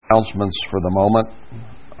Announcements for the moment.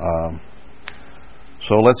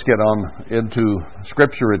 So let's get on into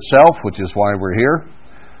Scripture itself, which is why we're here.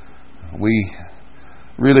 We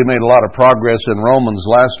really made a lot of progress in Romans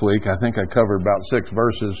last week. I think I covered about 6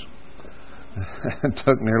 verses. It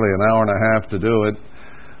took nearly an hour and a half to do it,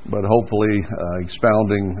 but hopefully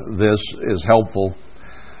expounding this is helpful.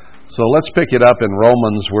 So let's pick it up in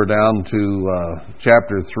Romans. We're down to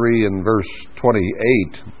chapter 3 and verse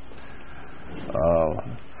 28.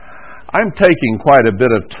 I'm taking quite a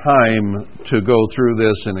bit of time to go through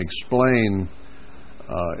this and explain,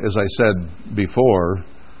 as I said before,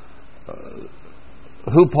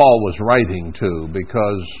 who Paul was writing to,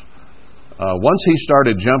 because once he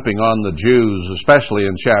started jumping on the Jews, especially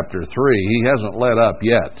in chapter 3, he hasn't let up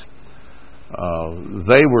yet.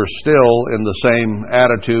 They were still in the same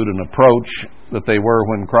attitude and approach that they were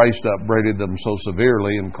when Christ upbraided them so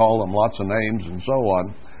severely and called them lots of names and so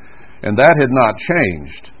on. And that had not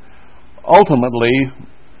changed. Ultimately,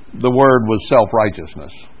 the word was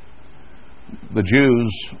self-righteousness. The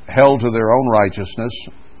Jews held to their own righteousness,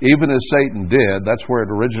 even as Satan did. That's where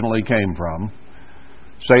it originally came from.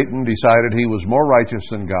 Satan decided he was more righteous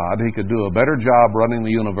than God. He could do a better job running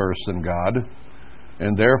the universe than God,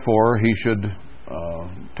 and therefore he should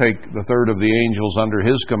take the third of the angels under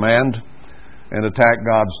his command and attack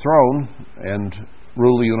God's throne and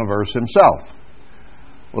rule the universe himself.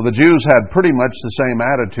 Well, the Jews had pretty much the same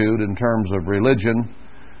attitude in terms of religion.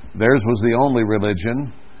 Theirs was the only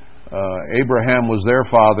religion. Abraham was their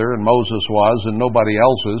father, and Moses was, and nobody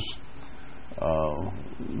else's.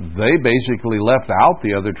 They basically left out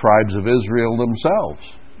the other tribes of Israel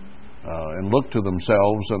themselves and looked to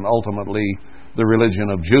themselves, and ultimately the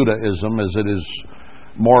religion of Judaism as it is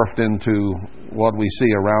morphed into what we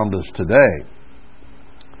see around us today.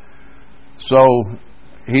 So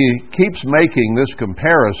he keeps making this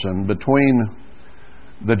comparison between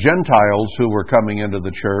the Gentiles who were coming into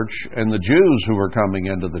the church and the Jews who were coming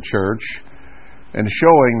into the church, and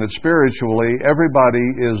showing that spiritually everybody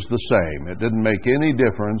is the same. It didn't make any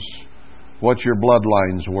difference what your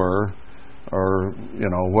bloodlines were, or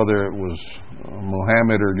whether it was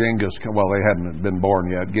Muhammad or Genghis Khan. Well, they hadn't been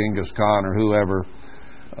born yet. Genghis Khan or whoever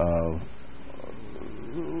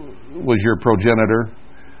was your progenitor,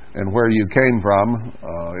 and where you came from.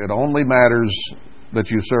 It only matters that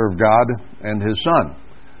you serve God and His Son.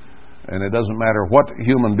 And it doesn't matter what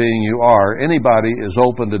human being you are. Anybody is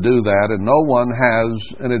open to do that, and no one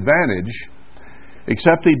has an advantage,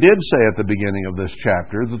 except he did say at the beginning of this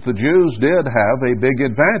chapter that the Jews did have a big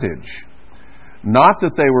advantage. Not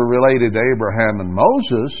that they were related to Abraham and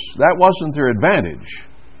Moses. That wasn't their advantage.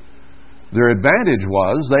 Their advantage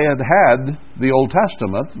was they had the Old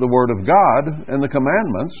Testament, the Word of God, and the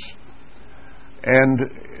commandments. And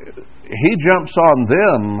he jumps on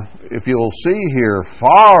them, if you'll see here,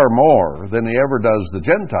 far more than he ever does the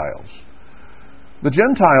Gentiles. The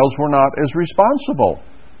Gentiles were not as responsible.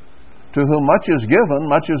 To whom much is given,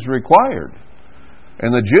 much is required.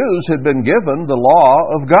 And the Jews had been given the law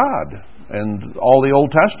of God and all the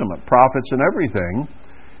Old Testament, prophets and everything,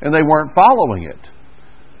 and they weren't following it.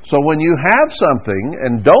 So when you have something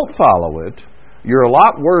and don't follow it, you're a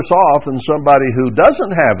lot worse off than somebody who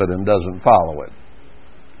doesn't have it and doesn't follow it.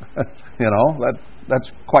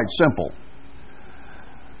 That's quite simple.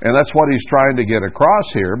 And that's what he's trying to get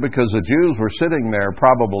across here, because the Jews were sitting there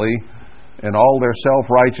probably in all their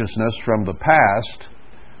self-righteousness from the past,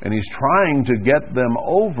 and he's trying to get them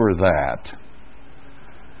over that.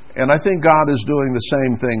 And I think God is doing the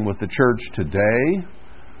same thing with the church today.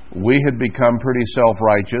 We had become pretty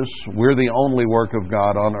self-righteous. We're the only work of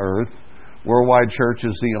God on earth. Worldwide Church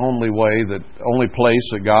is the only place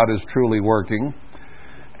that God is truly working.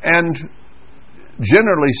 And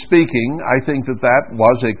generally speaking, I think that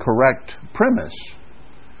was a correct premise.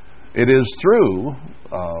 It is through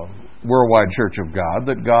Worldwide Church of God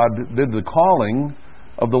that God did the calling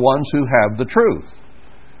of the ones who have the truth.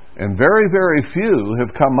 And very, very few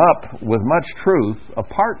have come up with much truth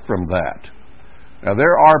apart from that. Now,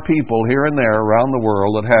 there are people here and there around the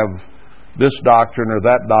world that have this doctrine or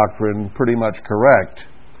that doctrine pretty much correct,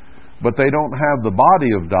 but they don't have the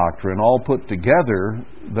body of doctrine all put together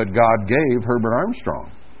that God gave Herbert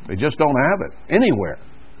Armstrong. They just don't have it anywhere.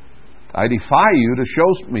 I defy you to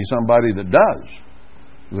show me somebody that does.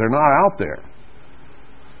 They're not out there.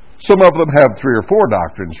 Some of them have 3 or 4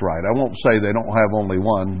 doctrines right. I won't say they don't have only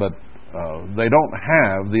one, but they don't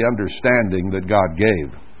have the understanding that God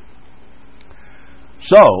gave.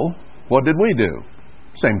 So, what did we do?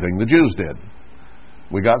 Same thing the Jews did.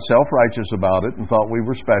 We got self-righteous about it and thought we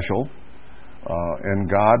were special. And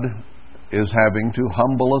God is having to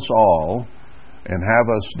humble us all and have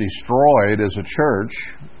us destroyed as a church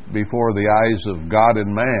before the eyes of God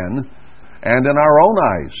and man and in our own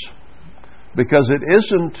eyes. Because it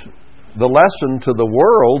isn't the lesson to the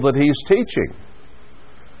world that he's teaching.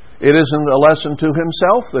 It isn't a lesson to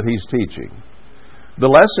himself that he's teaching. The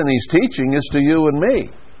lesson he's teaching is to you and me.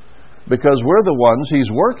 Because we're the ones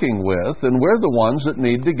he's working with, and we're the ones that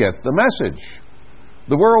need to get the message.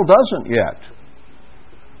 The world doesn't yet.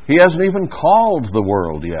 He hasn't even called the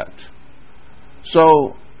world yet.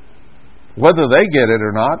 So, whether they get it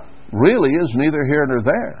or not really is neither here nor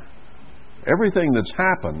there. Everything that's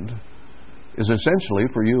happened is essentially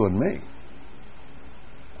for you and me.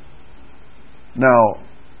 Now,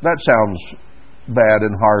 that sounds bad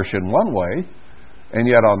and harsh in one way, and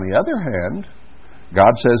yet on the other hand,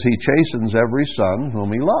 God says He chastens every son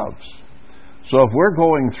whom He loves. So if we're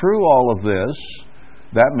going through all of this,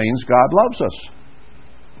 that means God loves us.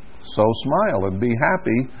 So smile and be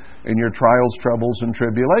happy in your trials, troubles, and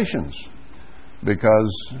tribulations.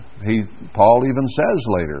 Because Paul even says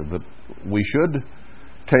later that we should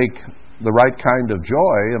take the right kind of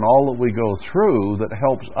joy in all that we go through that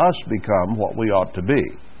helps us become what we ought to be.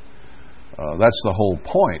 That's the whole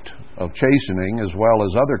point of chastening, as well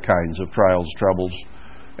as other kinds of trials, troubles,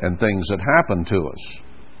 and things that happen to us.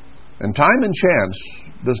 And time and chance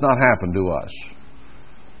does not happen to us.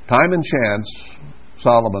 Time and chance,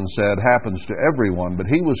 Solomon said, happens to everyone, but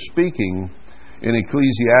he was speaking in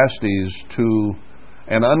Ecclesiastes to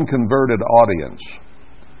an unconverted audience.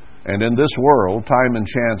 And in this world, time and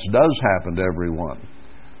chance does happen to everyone.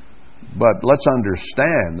 But let's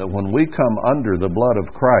understand that when we come under the blood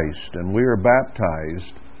of Christ and we are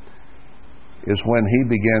baptized, is when He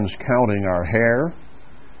begins counting our hair.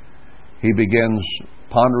 He begins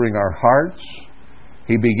pondering our hearts.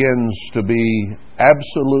 He begins to be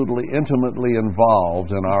absolutely, intimately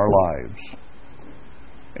involved in our lives.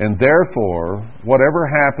 And therefore, whatever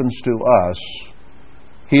happens to us,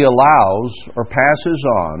 He allows or passes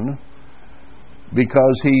on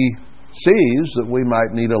because He sees that we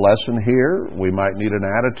might need a lesson here, we might need an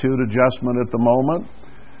attitude adjustment at the moment,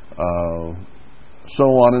 so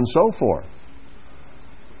on and so forth.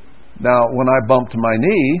 Now, when I bumped my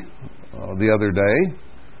knee the other day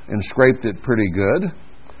and scraped it pretty good,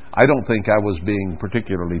 I don't think I was being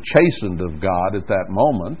particularly chastened of God at that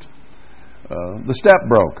moment. The step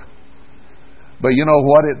broke. But you know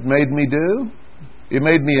what it made me do? It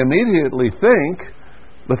made me immediately think,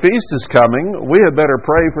 the feast is coming, we had better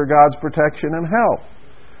pray for God's protection and help.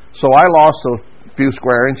 So I lost a few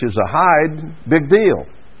square inches of hide, big deal.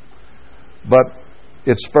 But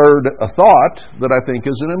it spurred a thought that I think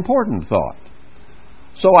is an important thought.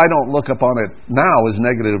 So I don't look upon it now as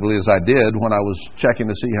negatively as I did when I was checking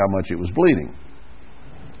to see how much it was bleeding.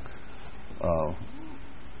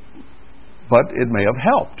 But it may have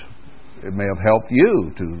helped. It may have helped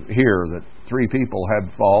you to hear that 3 people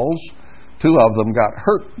had falls. 2 of them got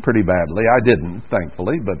hurt pretty badly. I didn't,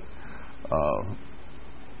 thankfully, but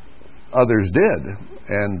others did.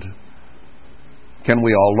 And can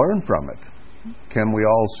we all learn from it? Can we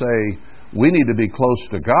all say, we need to be close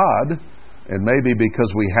to God, and maybe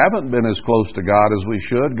because we haven't been as close to God as we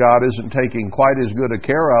should, God isn't taking quite as good a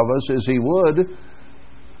care of us as He would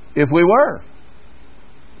if we were.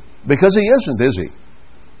 Because He isn't, is He?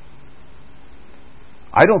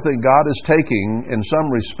 I don't think God is taking, in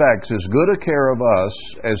some respects, as good a care of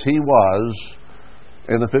us as He was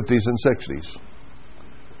in the 50s and 60s.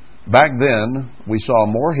 Back then, we saw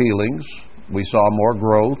more healings, we saw more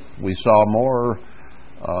growth, we saw more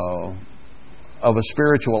of a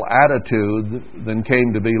spiritual attitude than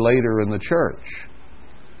came to be later in the church.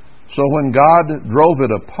 So when God drove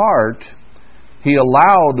it apart, He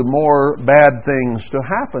allowed more bad things to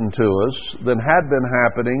happen to us than had been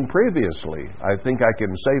happening previously. I think I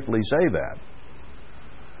can safely say that.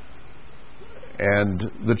 And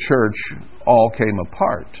the church all came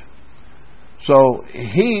apart. So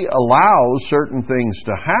He allows certain things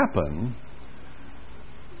to happen,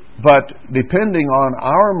 but depending on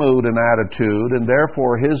our mood and attitude, and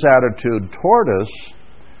therefore His attitude toward us,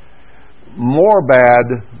 more bad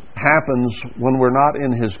happens when we're not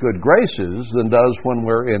in His good graces than does when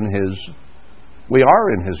we are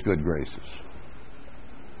in His good graces.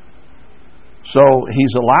 So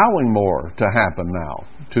He's allowing more to happen now,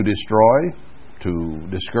 to destroy, to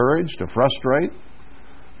discourage, to frustrate,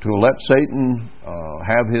 to let Satan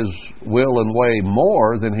have his will and way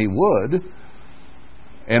more than he would,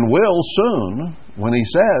 and will soon, when He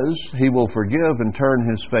says He will forgive and turn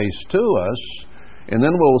His face to us, and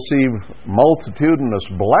then we'll receive multitudinous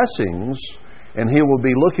blessings, and He will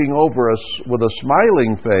be looking over us with a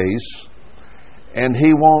smiling face, and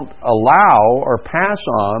He won't allow or pass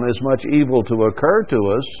on as much evil to occur to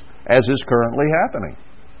us as is currently happening.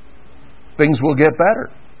 things will get better.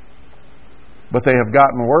 But they have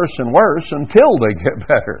gotten worse and worse until they get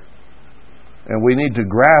better. And we need to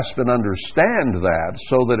grasp and understand that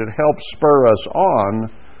so that it helps spur us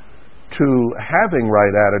on to having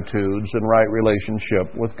right attitudes and right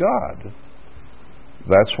relationship with God.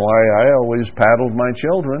 That's why I always paddled my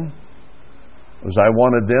children, as I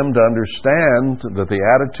wanted them to understand that the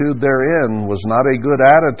attitude they're in was not a good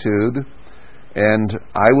attitude, and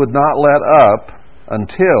I would not let up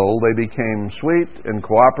until they became sweet and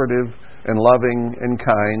cooperative and loving and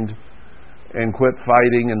kind and quit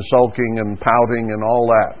fighting and sulking and pouting and all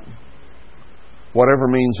that. Whatever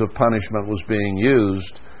means of punishment was being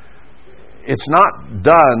used, it's not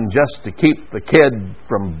done just to keep the kid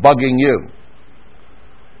from bugging you.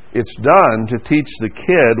 It's done to teach the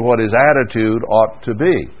kid what his attitude ought to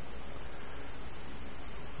be.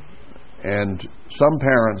 And some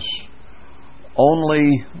parents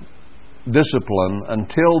only discipline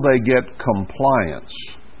until they get compliance.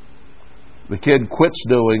 The kid quits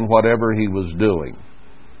doing whatever he was doing.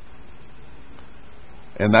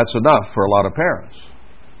 And that's enough for a lot of parents.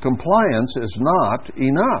 Compliance is not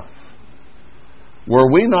enough.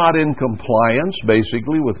 Were we not in compliance,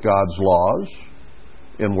 basically, with God's laws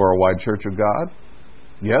in Worldwide Church of God?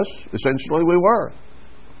 Yes, essentially we were.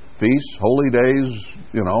 Feasts, holy days,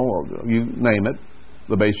 you name it,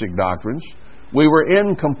 the basic doctrines. We were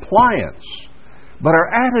in compliance, but our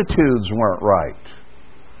attitudes weren't right.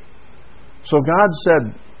 So God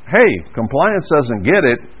said, hey, compliance doesn't get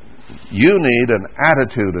it. You need an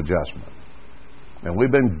attitude adjustment. And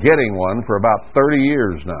we've been getting one for about 30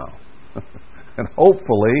 years now. And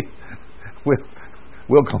hopefully,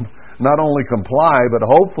 we'll not only comply, but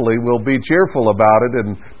hopefully we'll be cheerful about it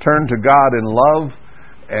and turn to God in love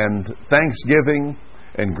and thanksgiving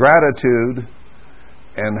and gratitude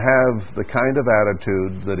and have the kind of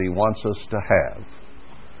attitude that He wants us to have.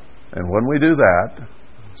 And when we do that,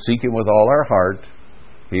 seek Him with all our heart,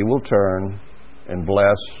 He will turn and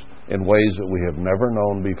bless in ways that we have never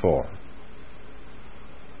known before.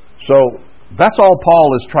 So that's all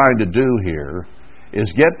Paul is trying to do here,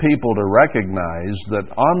 is get people to recognize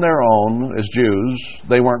that on their own, as Jews,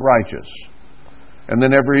 they weren't righteous. And they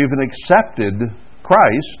never even accepted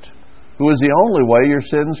Christ, who is the only way your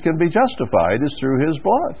sins can be justified, is through His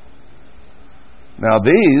blood. Now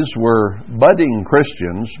these were budding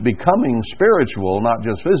Christians, becoming spiritual, not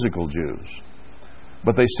just physical Jews.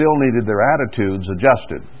 But they still needed their attitudes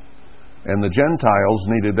adjusted. And the Gentiles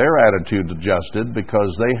needed their attitudes adjusted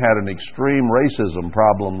because they had an extreme racism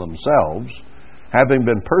problem themselves, having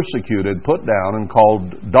been persecuted, put down, and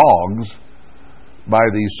called dogs by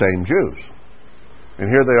these same Jews. And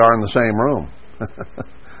here they are in the same room.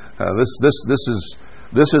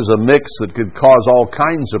 This is a mix that could cause all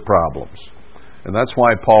kinds of problems. And that's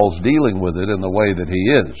why Paul's dealing with it in the way that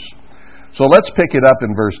he is. So let's pick it up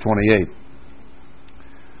in verse 28.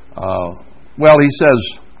 He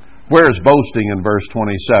says, where is boasting in verse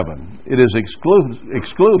 27? It is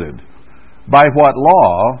excluded. By what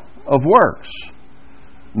law of works?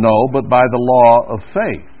 No, but by the law of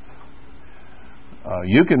faith.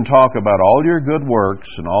 You can talk about all your good works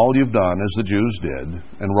and all you've done, as the Jews did,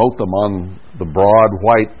 and wrote them on the broad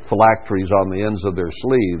white phylacteries on the ends of their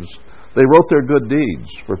sleeves. They wrote their good deeds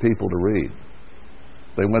for people to read.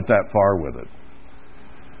 They went that far with it.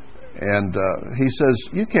 And he says,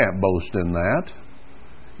 you can't boast in that.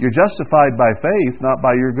 You're justified by faith, not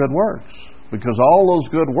by your good works. Because all those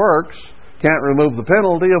good works can't remove the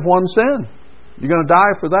penalty of one sin. You're going to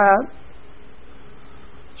die for that.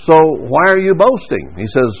 So why are you boasting? He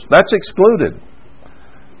says, that's excluded.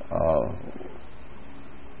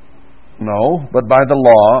 No, but by the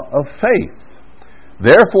law of faith.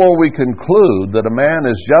 Therefore we conclude that a man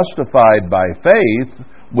is justified by faith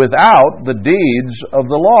without the deeds of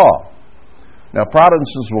the law. Now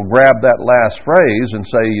Protestants will grab that last phrase and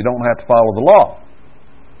say you don't have to follow the law.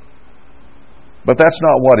 But that's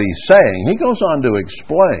not what he's saying. He goes on to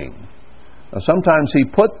explain. Sometimes he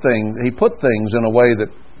put things in a way that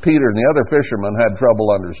Peter and the other fishermen had trouble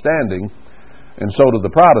understanding, and so did the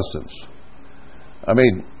Protestants. I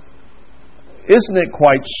mean, isn't it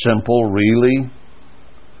quite simple, really?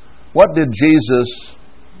 What did Jesus,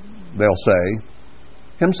 they'll say,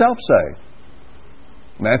 himself say?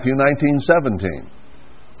 Matthew 19:17.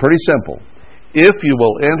 Pretty simple. If you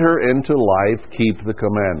will enter into life, keep the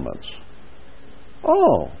commandments.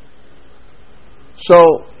 Oh.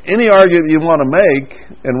 So, any argument you want to make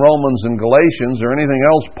in Romans and Galatians or anything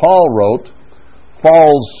else Paul wrote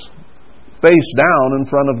falls face down in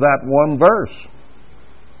front of that one verse.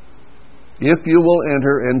 If you will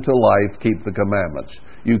enter into life, keep the commandments.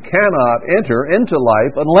 You cannot enter into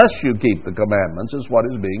life unless you keep the commandments, is what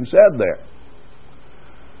is being said there.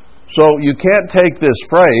 So you can't take this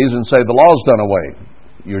phrase and say the law's done away.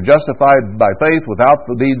 You're justified by faith without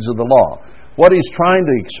the deeds of the law. What he's trying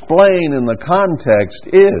to explain in the context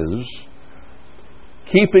is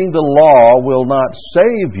keeping the law will not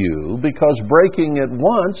save you because breaking it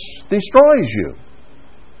once destroys you.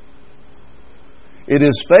 It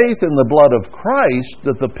is faith in the blood of Christ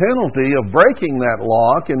that the penalty of breaking that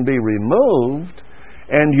law can be removed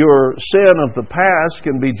and your sin of the past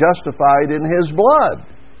can be justified in His blood.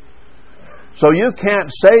 So you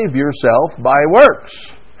can't save yourself by works,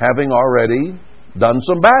 having already done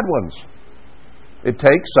some bad ones. It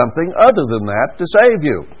takes something other than that to save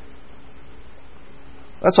you.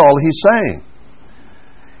 That's all he's saying.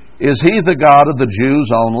 Is He the God of the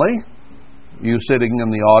Jews only? You sitting in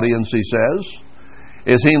the audience, he says.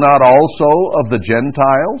 Is He not also of the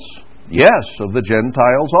Gentiles? Yes, of the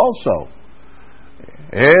Gentiles also.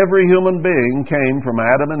 Every human being came from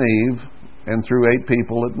Adam and Eve and through 8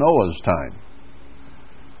 people at Noah's time.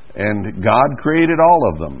 And God created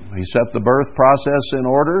all of them. He set the birth process in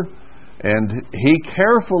order, and He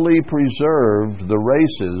carefully preserved the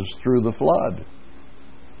races through the flood.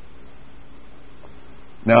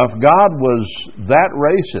 Now, if God was that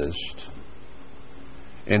racist,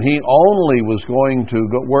 and He only was going to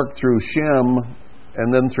work through Shem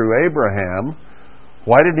and then through Abraham,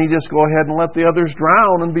 why didn't He just go ahead and let the others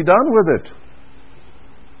drown and be done with it?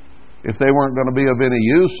 If they weren't going to be of any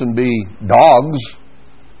use and be dogs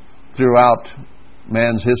throughout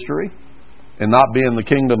man's history and not be in the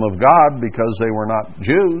kingdom of God because they were not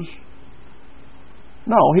Jews.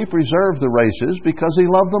 No, He preserved the races because He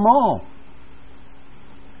loved them all.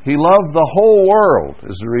 He loved the whole world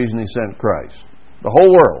is the reason He sent Christ. The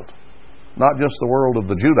whole world, not just the world of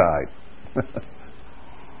the Judahite.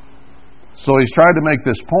 So He's trying to make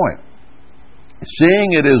this point.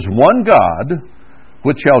 Seeing it is one God,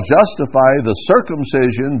 which shall justify the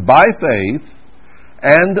circumcision by faith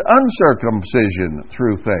and uncircumcision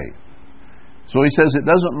through faith. So he says it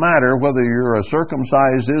doesn't matter whether you're a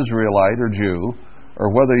circumcised Israelite or Jew,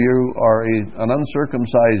 or whether you are an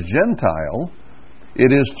uncircumcised Gentile.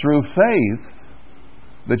 It is through faith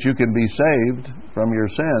that you can be saved from your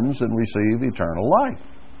sins and receive eternal life.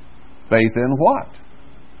 Faith in what?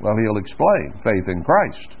 Well, he'll explain. Faith in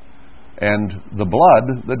Christ and the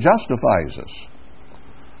blood that justifies us.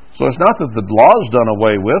 So it's not that the law is done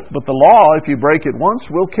away with, but the law, if you break it once,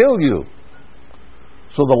 will kill you.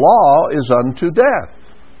 So the law is unto death.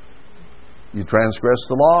 You transgress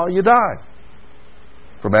the law, you die.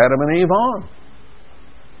 From Adam and Eve on.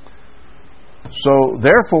 So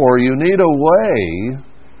therefore, you need a way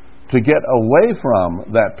to get away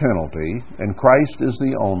from that penalty, and Christ is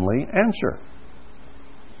the only answer.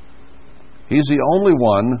 He's the only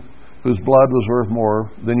one whose blood was worth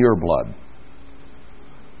more than your blood.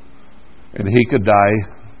 And He could die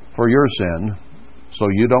for your sin, so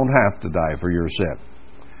you don't have to die for your sin.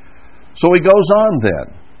 So he goes on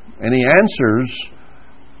then, and he answers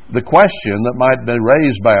the question that might be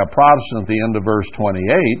raised by a Protestant at the end of verse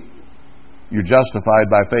 28. You're justified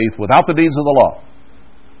by faith without the deeds of the law.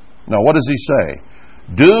 Now, what does he say?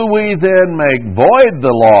 Do we then make void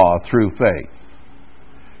the law through faith?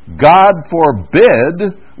 God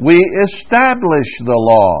forbid we establish the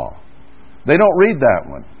law. They don't read that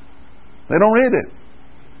one. They don't read it.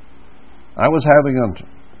 I was having a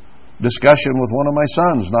discussion with one of my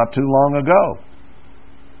sons not too long ago.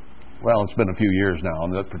 Well, it's been a few years now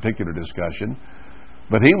on that particular discussion.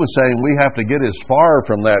 But he was saying we have to get as far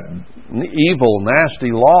from that evil,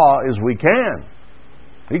 nasty law as we can.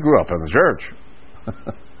 He grew up in the church.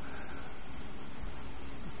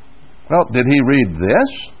 Well, did he read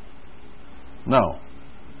this? No.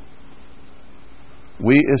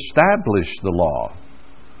 We establish the law.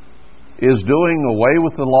 Is doing away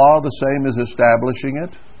with the law the same as establishing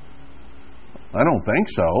it? I don't think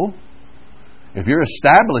so. If you're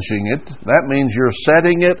establishing it, that means you're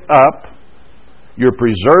setting it up, you're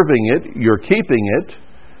preserving it, you're keeping it,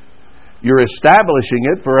 you're establishing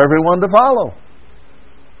it for everyone to follow.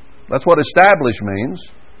 That's what establish means.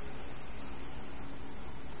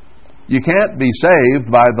 You can't be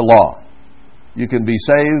saved by the law. You can be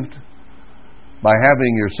saved by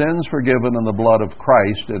having your sins forgiven in the blood of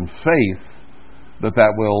Christ and faith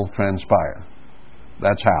that will transpire.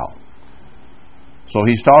 That's how. So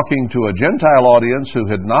he's talking to a Gentile audience who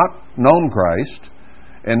had not known Christ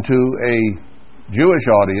and to a Jewish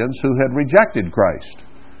audience who had rejected Christ.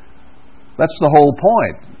 That's the whole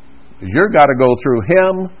point. You've got to go through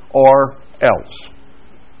Him or else.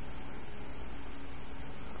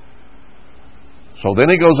 So then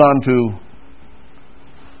he goes on to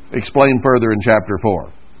explain further in chapter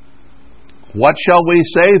 4. What shall we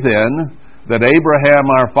say then that Abraham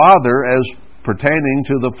our father as pertaining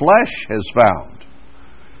to the flesh has found?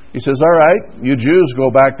 He says, all right, you Jews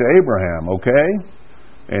go back to Abraham, okay?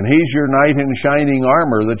 And he's your knight in shining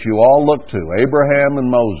armor that you all look to, Abraham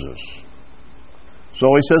and Moses. So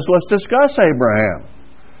he says, let's discuss Abraham.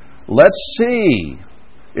 Let's see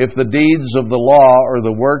if the deeds of the law or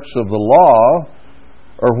the works of the law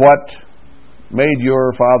are what made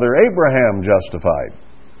your father Abraham justified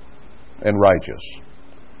and righteous.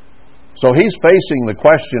 So he's facing the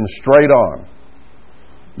question straight on.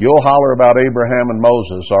 You'll holler about Abraham and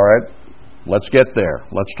Moses, all right? Let's get there.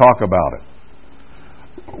 Let's talk about it.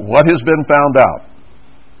 What has been found out?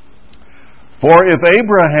 For if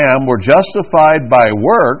Abraham were justified by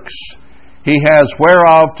works, he has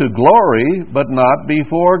whereof to glory, but not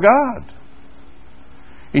before God.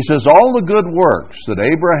 He says all the good works that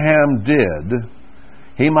Abraham did,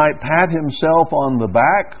 he might pat himself on the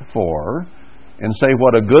back for and say,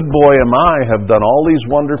 what a good boy am I, have done all these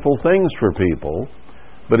wonderful things for people.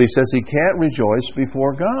 But he says he can't rejoice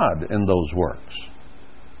before God in those works.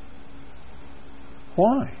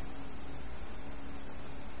 Why?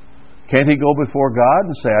 Can't he go before God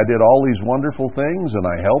and say, I did all these wonderful things and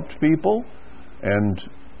I helped people, and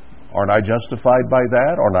aren't I justified by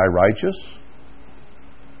that? Aren't I righteous?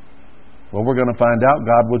 Well, we're going to find out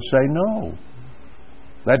God would say, no.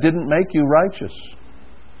 That didn't make you righteous.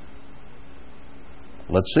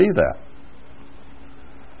 Let's see that.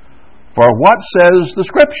 For what says the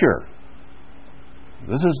Scripture?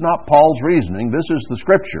 This is not Paul's reasoning, this is the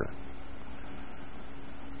Scripture.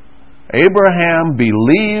 Abraham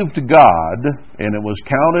believed God, and it was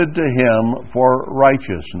counted to him for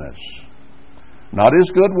righteousness. Not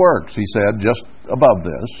his good works, he said, just above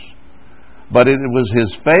this. But it was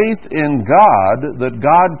his faith in God that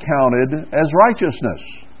God counted as righteousness.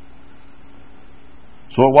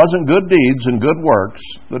 So it wasn't good deeds and good works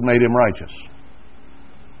that made him righteous.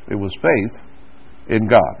 It was faith in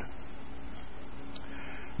God.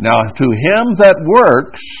 Now, to him that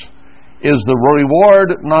works is the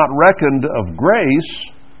reward not reckoned of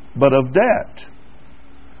grace, but of debt.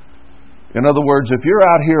 In other words, if you're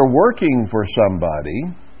out here working for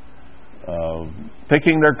somebody,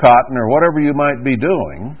 picking their cotton or whatever you might be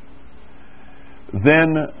doing,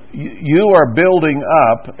 then you are building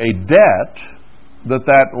up a debt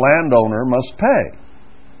that landowner must pay.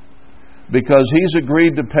 Because he's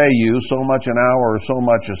agreed to pay you so much an hour or so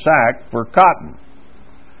much a sack for cotton.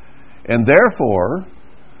 And therefore,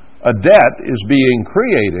 a debt is being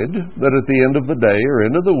created that at the end of the day or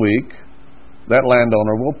end of the week, that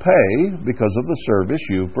landowner will pay because of the service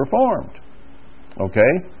you've performed.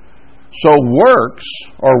 Okay? So works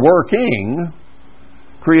or working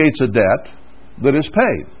creates a debt that is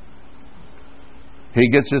paid. He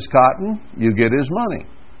gets his cotton, you get his money.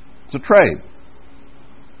 It's a trade.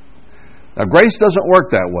 Now, grace doesn't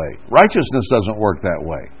work that way. Righteousness doesn't work that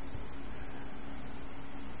way.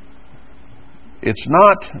 It's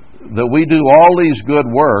not that we do all these good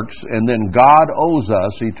works and then God owes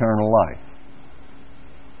us eternal life.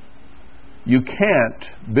 You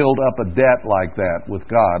can't build up a debt like that with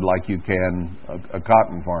God like you can a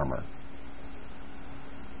cotton farmer.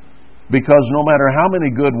 Because no matter how many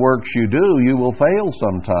good works you do, you will fail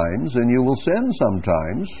sometimes and you will sin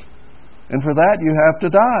sometimes. And for that you have to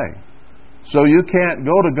die. So you can't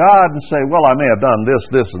go to God and say, well, I may have done this,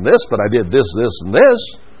 this, and this, but I did this, this, and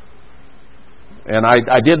this. And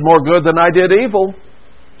I did more good than I did evil.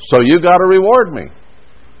 So you got to reward me.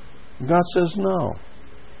 And God says, no.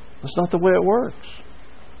 That's not the way it works.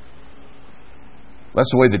 That's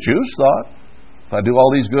the way the Jews thought. If I do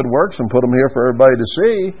all these good works and put them here for everybody to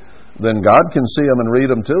see, then God can see them and read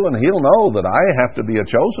them too, and He'll know that I have to be a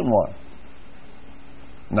chosen one.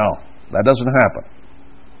 No, that doesn't happen.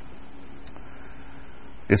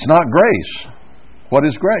 It's not grace. What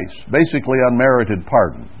is grace? Basically unmerited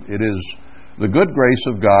pardon. It is the good grace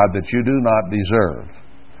of God that you do not deserve.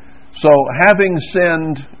 So, having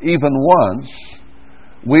sinned even once,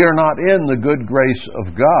 we are not in the good grace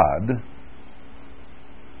of God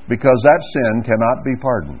because that sin cannot be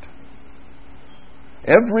pardoned.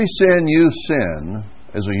 Every sin you sin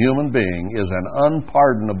as a human being is an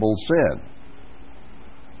unpardonable sin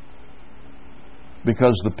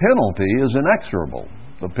because the penalty is inexorable.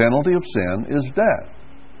 The penalty of sin is death.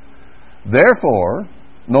 Therefore,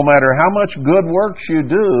 no matter how much good works you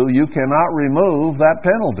do, you cannot remove that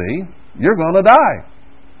penalty. You're going to die.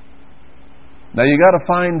 Now you got to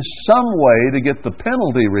find some way to get the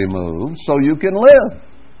penalty removed so you can live.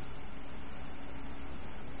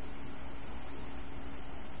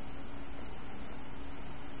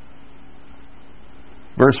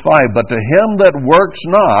 Verse 5, but to him that works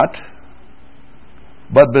not,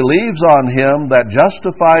 but believes on him that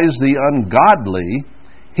justifies the ungodly,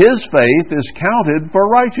 his faith is counted for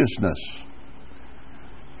righteousness.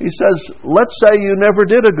 He says, let's say you never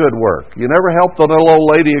did a good work. You never helped the little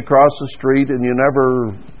old lady across the street, and you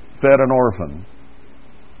never fed an orphan.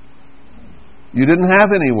 You didn't have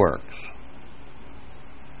any works.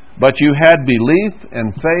 But you had belief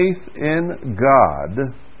and faith in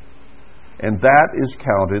God, and that is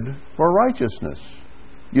counted for righteousness.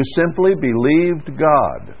 You simply believed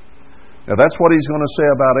God. Now that's what he's going to say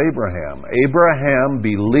about Abraham. Abraham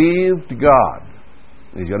believed God.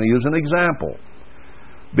 He's going to use an example.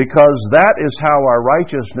 Because that is how our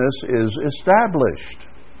righteousness is established.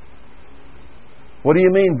 What do you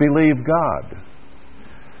mean, believe God?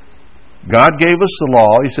 God gave us the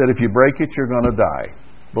law. He said, if you break it, you're going to die,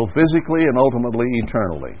 both physically and ultimately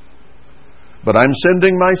eternally. But I'm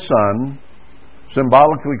sending my Son,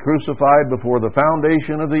 symbolically crucified before the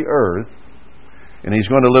foundation of the earth, and He's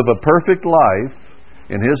going to live a perfect life,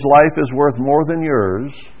 and His life is worth more than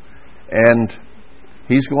yours, and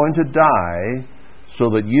He's going to die so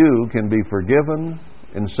that you can be forgiven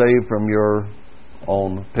and saved from your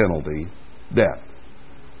own penalty, death.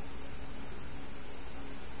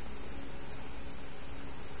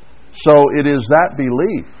 So it is that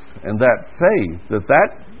belief and that faith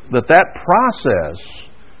that process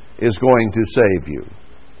is going to save you.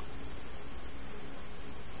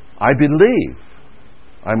 I believe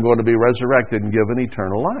I'm going to be resurrected and given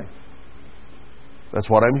eternal life. That's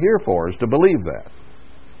what I'm here for, is to believe that.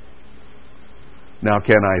 Now,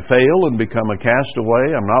 can I fail and become a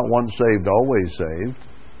castaway? I'm not once saved, always saved.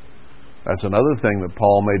 That's another thing that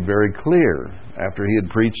Paul made very clear. After he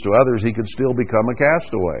had preached to others, he could still become a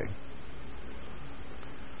castaway.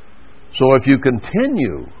 So if you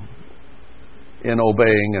continue in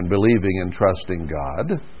obeying and believing and trusting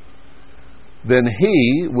God, then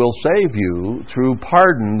He will save you through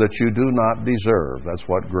pardon that you do not deserve. That's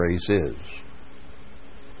what grace is.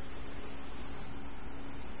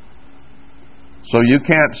 So you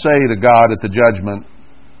can't say to God at the judgment,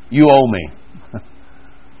 you owe me.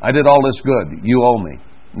 I did all this good. You owe me.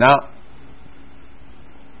 No,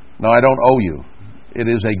 I don't owe you. It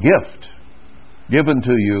is a gift given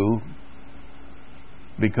to you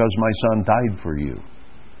because my Son died for you.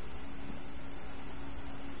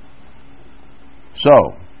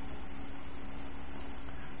 So,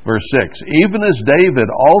 verse 6, even as David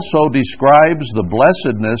also describes the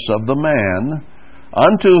blessedness of the man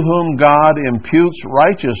unto whom God imputes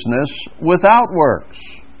righteousness without works.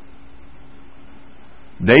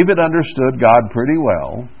 David understood God pretty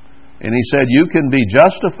well, and he said, you can be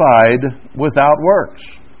justified without works.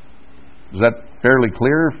 Is that fairly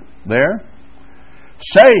clear there?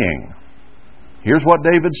 Saying, here's what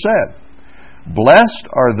David said, blessed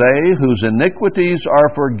are they whose iniquities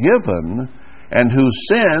are forgiven and whose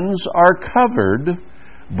sins are covered.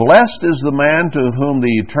 Blessed is the man to whom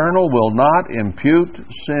the Eternal will not impute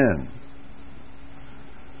sin.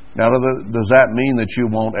 Now, does that mean that you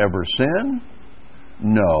won't ever sin?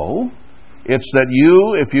 No. It's that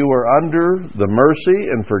you, if you are under the mercy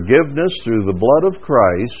and forgiveness through the blood of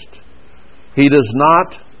Christ, He does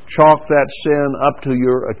not chalk that sin up to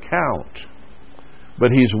your account,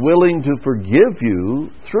 but He's willing to forgive you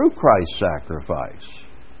through Christ's sacrifice.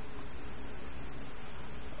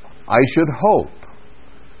 I should hope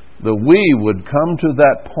that we would come to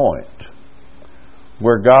that point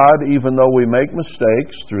where God, even though we make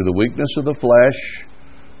mistakes through the weakness of the flesh,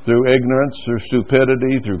 through ignorance, through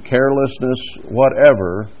stupidity, through carelessness,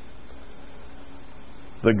 whatever,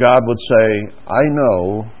 that God would say, I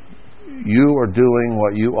know you are doing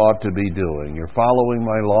what you ought to be doing. You're following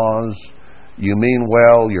my laws. You mean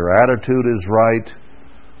well. Your attitude is right.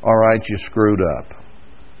 All right, you screwed up.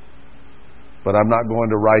 But I'm not going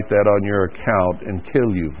to write that on your account and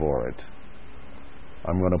kill you for it.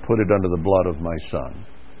 I'm going to put it under the blood of my Son.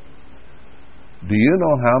 Do you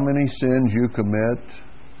know how many sins you commit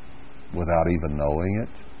without even knowing it?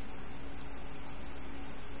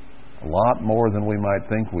 A lot more than we might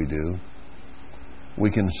think we do. We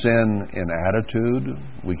can sin in attitude.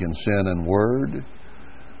 We can sin in word.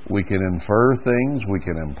 We can infer things. We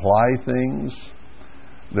can imply things.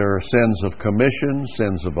 There are sins of commission,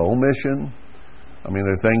 sins of omission. I mean,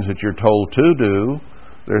 there are things that you're told to do.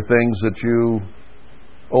 There are things that you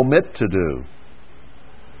omit to do.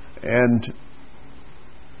 And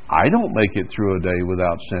I don't make it through a day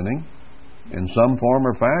without sinning in some form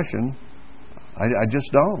or fashion. I just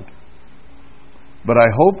don't. But I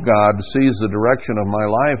hope God sees the direction of my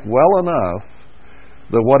life well enough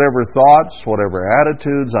that whatever thoughts, whatever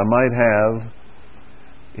attitudes I might have,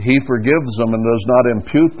 He forgives them and does not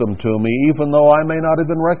impute them to me, even though I may not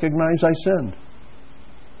even recognize I sinned.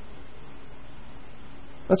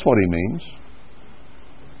 That's what he means.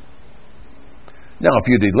 Now, if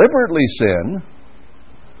you deliberately sin,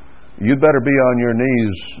 you'd better be on your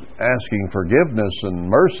knees asking forgiveness and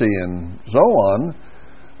mercy and so on,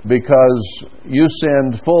 because you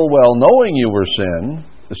sinned full well knowing you were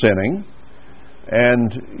sinning,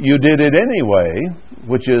 and you did it anyway,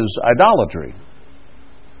 which is idolatry.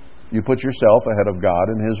 You put yourself ahead of God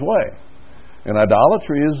in His way. And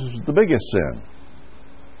idolatry is the biggest sin,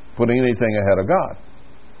 putting anything ahead of God.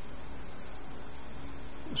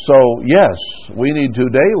 So, yes, we need to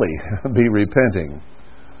daily be repenting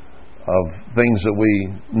of things that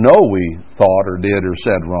we know we thought or did or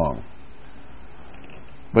said wrong.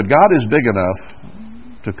 But God is big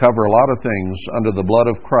enough to cover a lot of things under the blood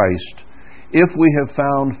of Christ. If we have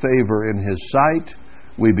found favor in His sight,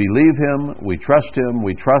 we believe Him, we trust Him,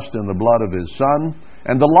 we trust in the blood of His Son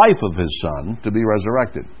and the life of His Son to be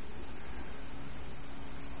resurrected.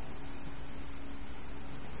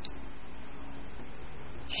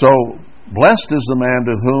 So, blessed is the man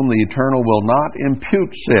to whom the Eternal will not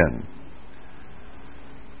impute sin.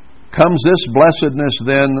 Comes this blessedness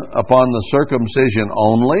then upon the circumcision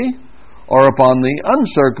only, or upon the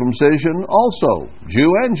uncircumcision also, Jew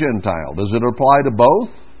and Gentile? Does it apply to both?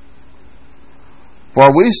 For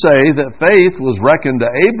we say that faith was reckoned to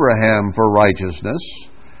Abraham for righteousness.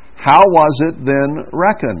 How was it then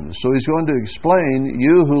reckoned? So he's going to explain,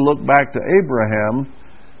 you who look back to Abraham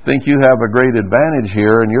think you have a great advantage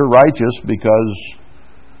here and you're righteous because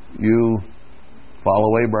you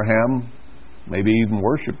follow Abraham, maybe even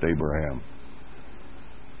worshipped Abraham.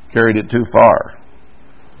 Carried it too far.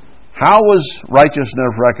 How was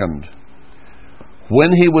righteousness reckoned?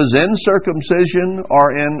 When he was in circumcision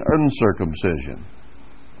or in uncircumcision?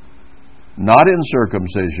 Not in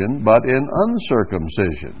circumcision, but in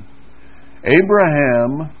uncircumcision.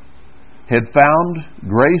 Abraham had found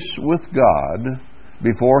grace with God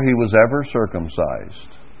before he was ever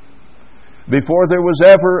circumcised. Before there was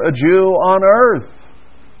ever a Jew on earth.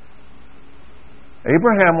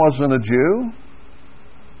 Abraham wasn't a Jew.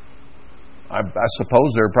 I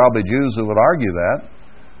suppose there are probably Jews who would argue that.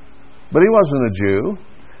 But he wasn't a Jew.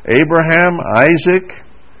 Abraham, Isaac,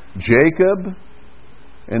 Jacob,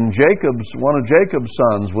 and one of Jacob's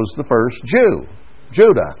sons was the first Jew,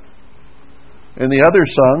 Judah. And the other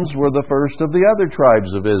sons were the first of the other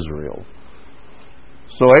tribes of Israel.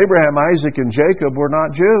 So Abraham, Isaac, and Jacob were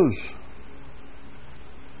not Jews.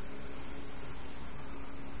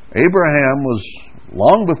 Abraham was,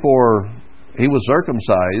 long before he was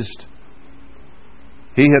circumcised,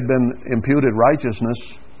 he had been imputed righteousness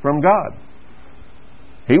from God.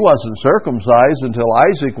 He wasn't circumcised until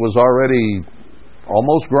Isaac was already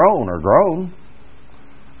almost grown.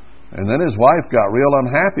 And then his wife got real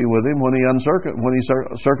unhappy with him when he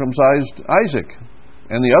circumcised Isaac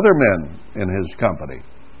and the other men in his company.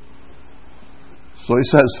 So he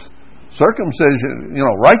says, circumcision,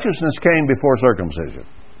 righteousness came before circumcision.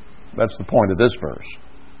 That's the point of this verse.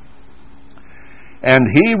 And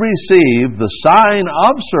he received the sign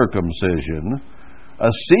of circumcision,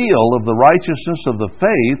 a seal of the righteousness of the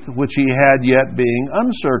faith which he had yet being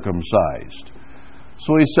uncircumcised.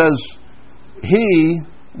 So he says, he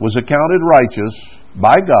was accounted righteous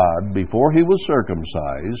by God before he was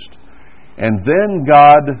circumcised, and then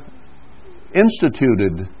God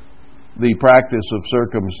instituted the practice of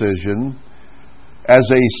circumcision as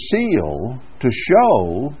a seal to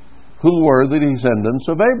show who were the descendants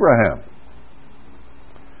of Abraham.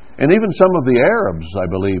 And even some of the Arabs, I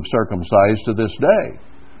believe, circumcised to this day,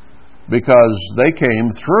 because they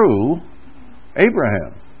came through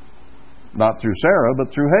Abraham. Not through Sarah, but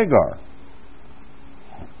through Hagar.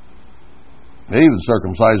 They even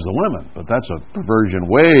circumcised the women, but that's a perversion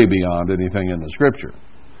way beyond anything in the Scripture.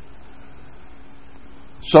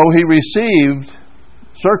 So he received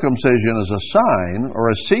circumcision as a sign or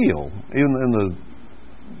a seal. Even in the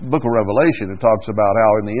book of Revelation, it talks about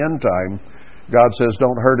how in the end time, God says,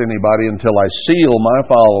 don't hurt anybody until I seal my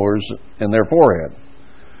followers in their forehead.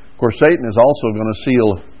 Of course, Satan is also going to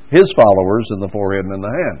seal his followers in the forehead and in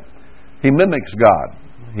the hand. He mimics God.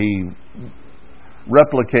 He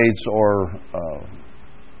replicates or,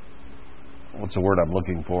 what's the word I'm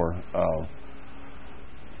looking for?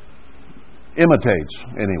 Imitates,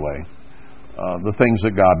 anyway, the things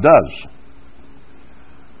that God does.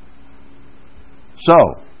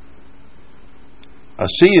 So, a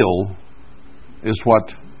seal is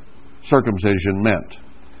what circumcision meant.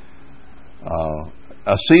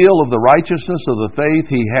 A seal of the righteousness of the faith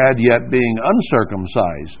he had yet being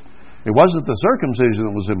uncircumcised. It wasn't the circumcision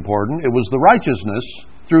that was important, it was the righteousness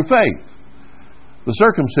through faith. The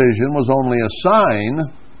circumcision was only a sign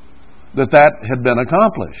that had been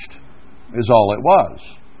accomplished, is all it was.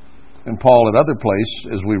 And Paul at other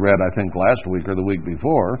place, as we read I think last week or the week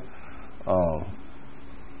before,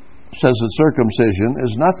 says that circumcision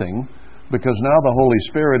is nothing, because now the Holy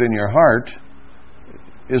Spirit in your heart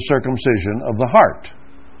is circumcision of the heart.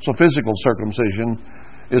 So physical circumcision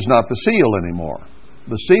is not the seal anymore.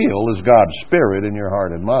 The seal is God's Spirit in your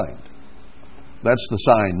heart and mind. That's the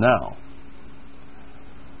sign now.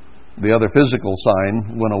 The other physical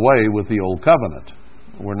sign went away with the old covenant.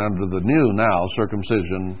 We're under the new now.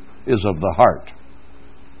 Circumcision is of the heart.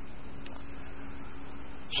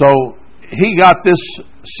 So he got this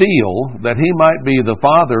seal that he might be the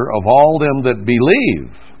father of all them that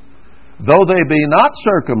believe, though they be not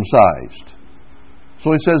circumcised.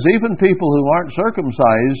 So he says even people who aren't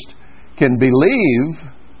circumcised can believe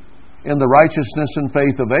in the righteousness and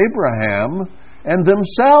faith of Abraham and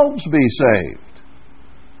themselves be saved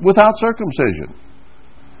without circumcision,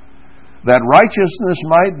 that righteousness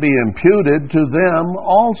might be imputed to them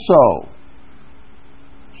also.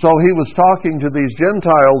 So he was talking to these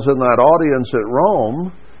Gentiles in that audience at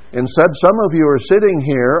Rome and said, some of you are sitting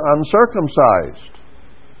here uncircumcised.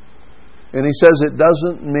 And he says it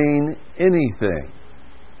doesn't mean anything.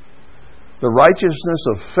 The righteousness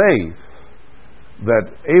of faith that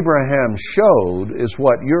Abraham showed is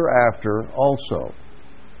what you're after also.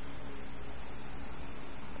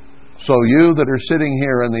 So you that are sitting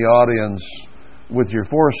here in the audience with your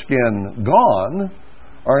foreskin gone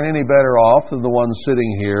aren't any better off than the ones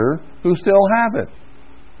sitting here who still have it.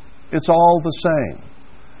 It's all the same.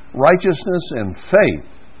 Righteousness and faith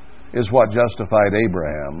is what justified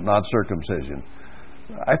Abraham, not circumcision.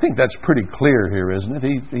 I think that's pretty clear here, isn't it?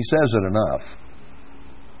 He says it enough.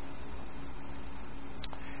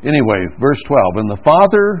 Anyway, verse 12, and the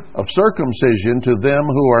father of circumcision to them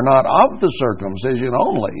who are not of the circumcision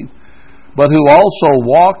only, but who also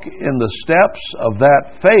walk in the steps of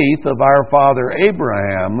that faith of our father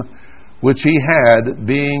Abraham, which he had,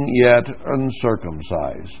 being yet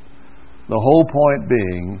uncircumcised. The whole point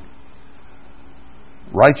being,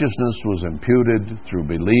 righteousness was imputed through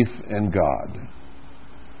belief in God.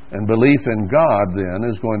 And belief in God, then,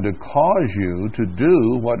 is going to cause you to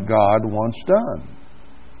do what God wants done.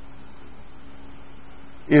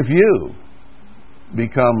 If you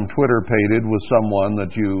become Twitter-pated with someone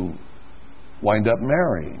that you wind up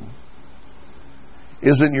marrying,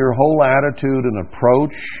 isn't your whole attitude and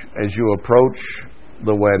approach as you approach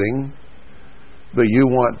the wedding that you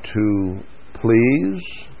want to please,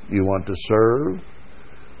 you want to serve,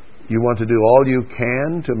 you want to do all you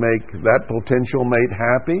can to make that potential mate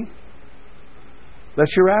happy?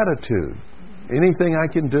 That's your attitude. Anything I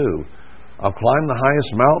can do. I'll climb the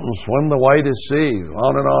highest mountain, swim the widest sea.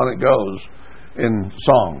 On and on it goes in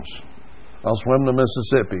songs. I'll swim the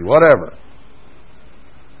Mississippi, whatever.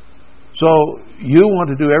 So you want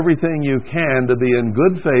to do everything you can to be in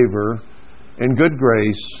good favor, in good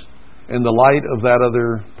grace, in the light of that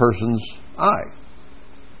other person's eye.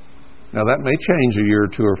 Now that may change a year or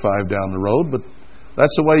 2 or 5 down the road, but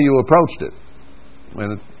that's the way you approached it.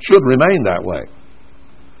 And it should remain that way.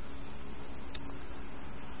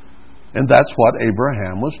 And that's what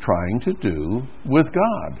Abraham was trying to do with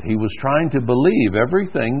God. He was trying to believe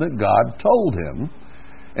everything that God told him.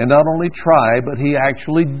 And not only try, but he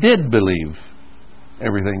actually did believe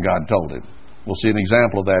everything God told him. We'll see an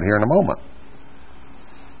example of that here in a moment.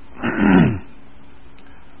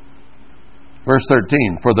 Verse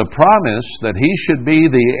 13, for the promise that he should be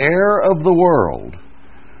the heir of the world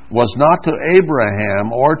was not to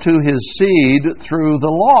Abraham or to his seed through the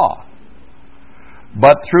law,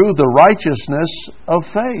 but through the righteousness of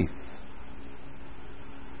faith.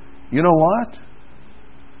 You know what?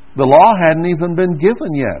 The law hadn't even been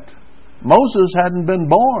given yet. Moses hadn't been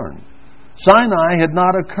born. Sinai had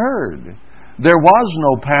not occurred. There was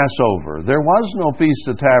no Passover. There was no Feast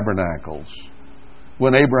of Tabernacles.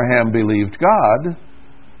 When Abraham believed God,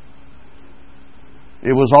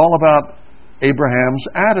 it was all about Abraham's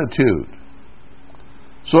attitude.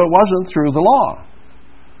 So it wasn't through the law.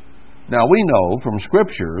 Now we know from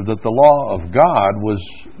Scripture that the law of God was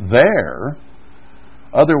there.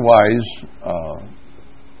 Otherwise,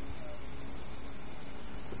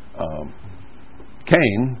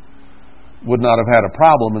 Cain would not have had a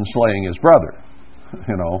problem in slaying his brother.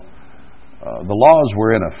 The laws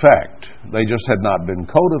were in effect. They just had not been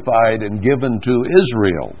codified and given to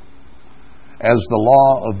Israel as the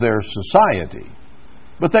law of their society.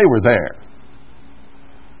 But they were there.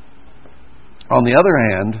 On the other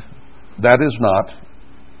hand, that is not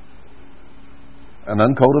an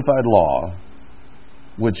uncodified law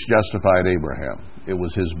which justified Abraham. It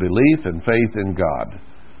was his belief and faith in God,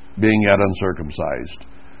 being yet uncircumcised,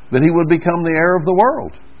 that he would become the heir of the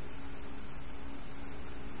world.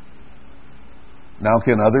 Now,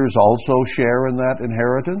 can others also share in that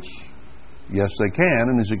inheritance? Yes, they can,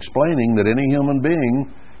 and he's explaining that any human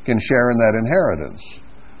being can share in that inheritance.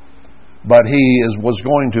 But he was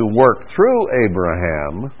going to work through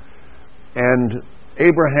Abraham and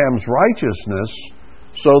Abraham's righteousness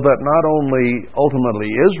so that not only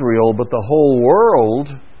ultimately Israel, but the whole world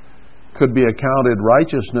could be accounted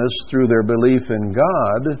righteousness through their belief in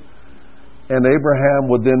God, and Abraham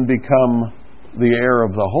would then become the heir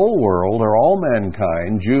of the whole world, or all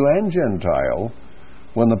mankind, Jew and Gentile,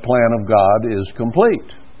 when the plan of God is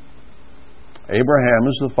complete. Abraham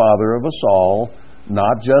is the father of us all,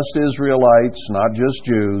 not just Israelites, not just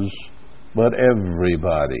Jews, but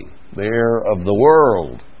everybody, the heir of the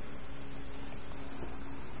world.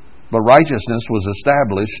 But righteousness was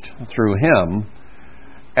established through him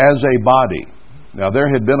as a body. Now, there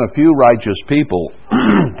had been a few righteous people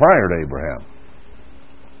prior to Abraham.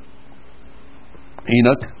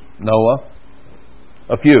 Enoch, Noah,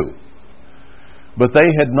 a few. But they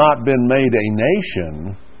had not been made a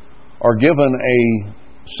nation or given a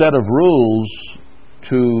set of rules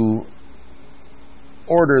to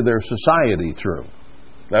order their society through.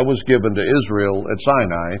 That was given to Israel at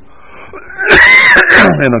Sinai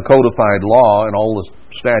in a codified law and all the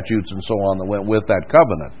statutes and so on that went with that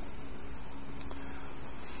covenant.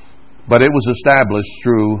 But it was established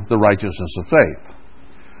through the righteousness of faith.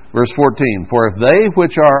 Verse 14, for if they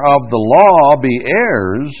which are of the law be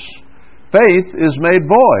heirs, faith is made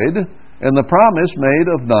void, and the promise made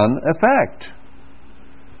of none effect.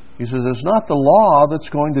 He says it's not the law that's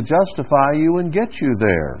going to justify you and get you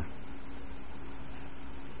there.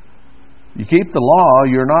 You keep the law,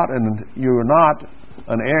 you're not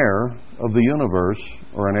an heir of the universe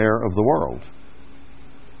or an heir of the world.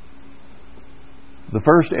 The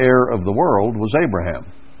first heir of the world was Abraham,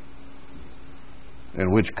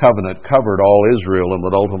 in which covenant covered all Israel and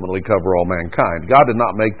would ultimately cover all mankind. God did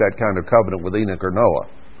not make that kind of covenant with Enoch or Noah.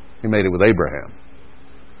 He made it with Abraham.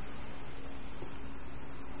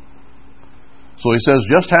 So he says,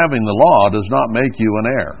 just having the law does not make you an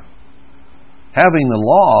heir. Having the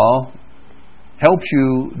law helps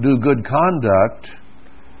you do good conduct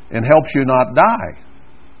and helps you not die.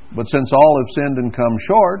 But since all have sinned and come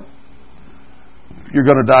short, you're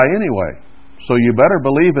going to die anyway. So you better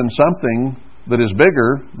believe in something that is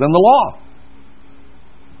bigger than the law.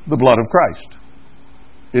 The blood of Christ.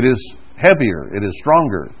 It is heavier, it is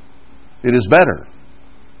stronger, it is better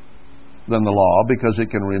than the law because it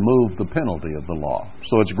can remove the penalty of the law.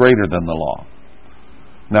 So it's greater than the law.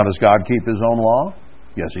 Now, does God keep His own law?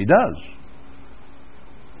 Yes, He does.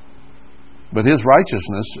 But His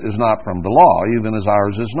righteousness is not from the law, even as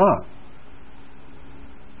ours is not.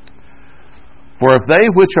 For if they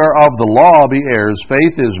which are of the law be heirs,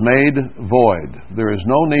 faith is made void. There is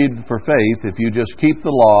no need for faith if you just keep the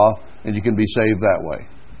law and you can be saved that way.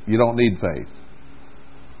 You don't need faith.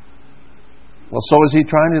 Well, so is he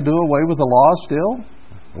trying to do away with the law still?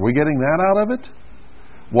 Are we getting that out of it?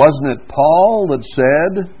 Wasn't it Paul that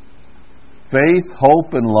said, faith,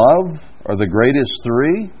 hope, and love are the greatest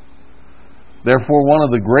three? Therefore, one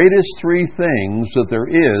of the greatest three things that there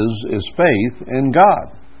is faith in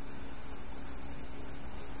God.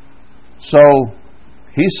 So,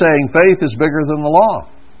 he's saying faith is bigger than the law.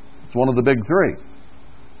 It's one of the big three.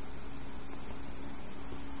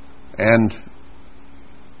 And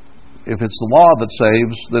if it's the law that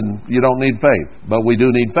saves, then you don't need faith. But we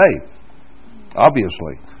do need faith,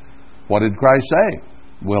 obviously. What did Christ say?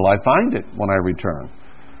 Will I find it when I return?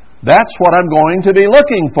 That's what I'm going to be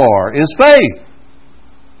looking for, is faith.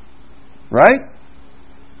 Right?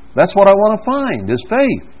 That's what I want to find, is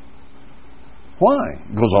faith. Why?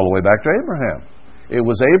 It goes all the way back to Abraham. It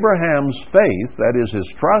was Abraham's faith, that is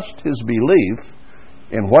his trust, his belief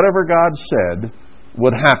in whatever God said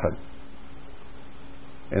would happen.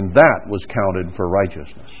 And that was counted for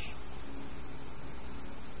righteousness.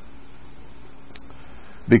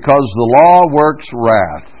 Because the law works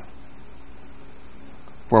wrath.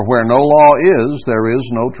 For where no law is, there is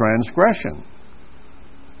no transgression.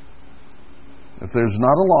 If there's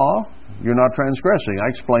not a law, you're not transgressing. I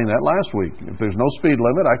explained that last week. If there's no speed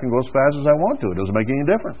limit, I can go as fast as I want to. It doesn't make any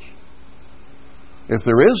difference. If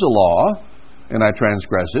there is a law and I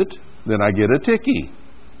transgress it, then I get a ticky.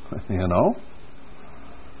 You know?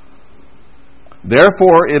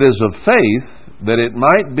 Therefore, it is of faith that it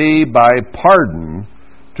might be by pardon,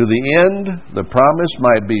 to the end the promise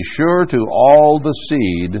might be sure to all the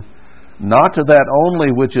seed, not to that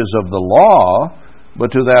only which is of the law,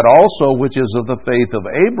 but to that also which is of the faith of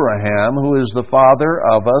Abraham, who is the father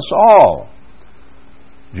of us all.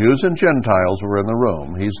 Jews and Gentiles were in the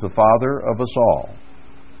room. He's the father of us all.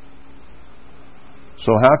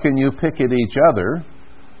 So how can you pick at each other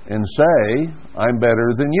and say, I'm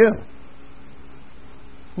better than you?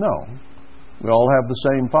 No. We all have the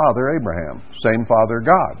same father, Abraham, same father,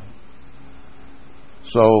 God.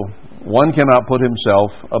 So one cannot put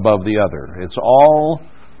himself above the other. It's all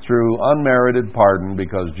through unmerited pardon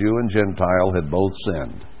because Jew and Gentile had both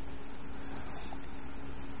sinned.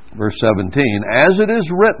 Verse 17, as it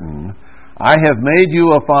is written, I have made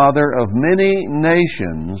you a father of many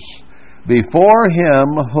nations before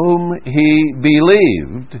him whom he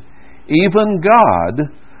believed, even God,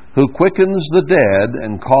 who quickens the dead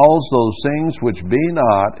and calls those things which be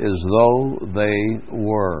not as though they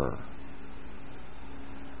were.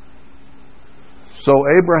 So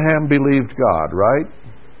Abraham believed God, right?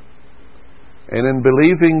 And in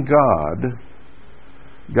believing God,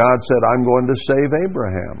 God said, I'm going to save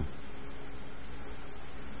Abraham.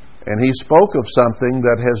 And he spoke of something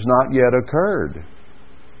that has not yet occurred.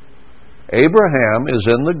 Abraham is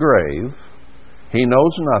in the grave. He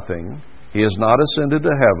knows nothing. He has not ascended to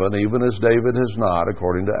heaven, even as David has not,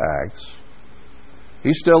 according to Acts.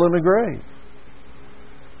 He's still in the grave.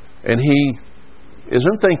 And he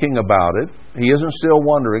isn't thinking about it. He isn't still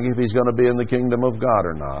wondering if he's going to be in the kingdom of God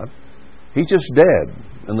or not. He's just dead,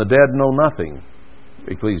 and the dead know nothing,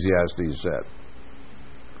 Ecclesiastes said.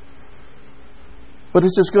 But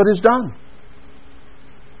it's as good as done.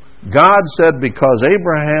 God said, because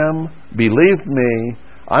Abraham believed me,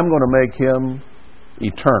 I'm going to make him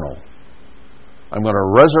eternal. I'm going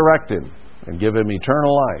to resurrect him and give him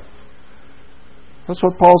eternal life. That's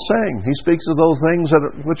what Paul's saying. He speaks of those things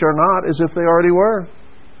which are not as if they already were.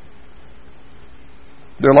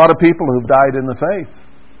 There are a lot of people who've died in the faith.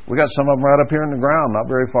 We got some of them right up here in the ground, not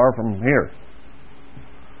very far from here,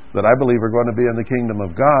 that I believe are going to be in the kingdom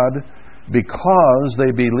of God because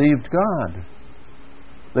they believed God.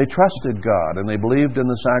 They trusted God and they believed in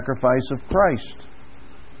the sacrifice of Christ.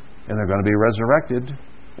 And they're going to be resurrected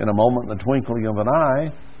in a moment, in the twinkling of an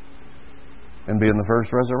eye, and be in the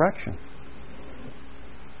first resurrection.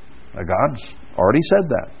 Now, God's already said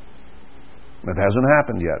that. It hasn't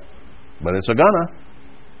happened yet, but it's gonna.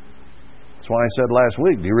 That's why I said last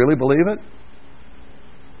week, do you really believe it?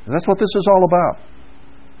 And that's what this is all about.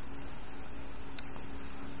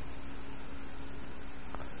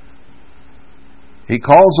 He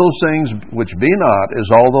calls those things which be not as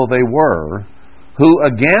although they were, who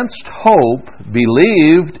against hope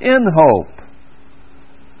believed in hope.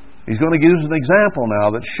 He's going to use an example now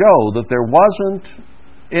that show that there wasn't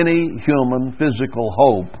any human physical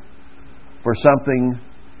hope for something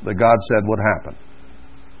that God said would happen.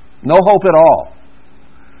 No hope at all.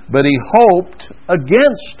 But he hoped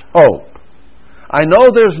against hope. I know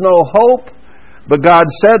there's no hope, but God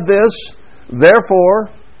said this, therefore,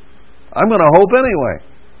 I'm going to hope anyway.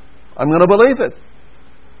 I'm going to believe it.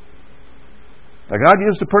 Now, God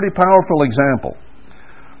used a pretty powerful example.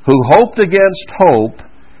 Who hoped against hope,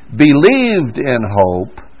 believed in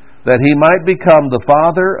hope, that he might become the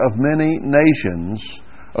father of many nations,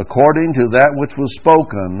 according to that which was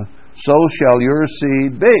spoken, so shall your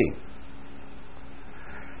seed be.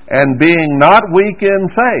 And being not weak in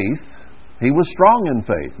faith, he was strong in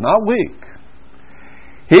faith, not weak.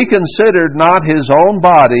 He considered not his own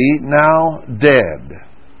body now dead,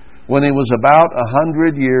 when he was about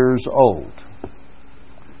 100 years old.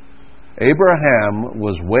 Abraham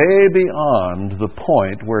was way beyond the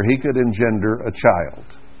point where he could engender a child.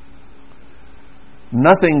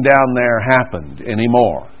 Nothing down there happened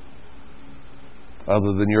anymore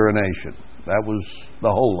other than urination. That was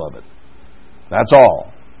the whole of it. That's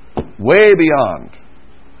all. Way beyond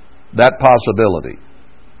that possibility.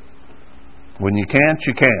 When you can't,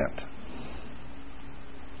 you can't.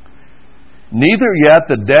 Neither yet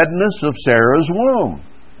the deadness of Sarah's womb.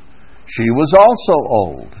 She was also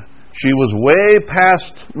old. She was way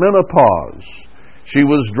past menopause. She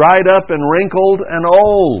was dried up and wrinkled and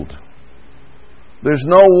old. There's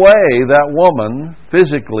no way that woman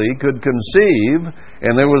physically could conceive,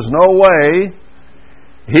 and there was no way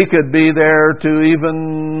he could be there to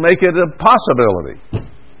even make it a possibility.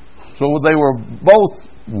 So they were both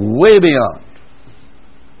way beyond.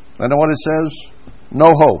 I know what it says?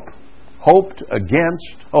 No hope. Hoped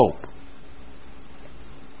against hope.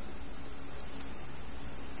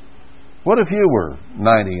 What if you were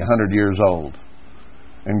 90, 100 years old,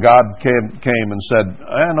 and God came and said,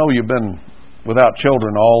 I know you've been without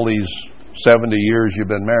children all these 70 years you've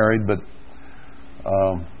been married, but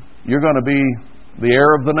you're going to be the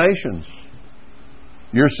heir of the nations.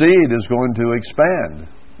 Your seed is going to expand.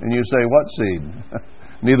 And you say, what seed?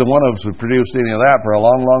 Neither one of us have produced any of that for a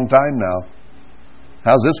long, long time now.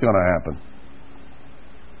 How's this going to happen?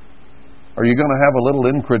 Are you going to have a little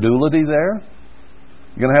incredulity there?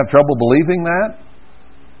 You're going to have trouble believing that?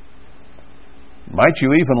 Might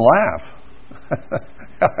you even laugh?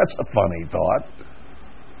 That's a funny thought.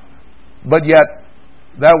 But yet,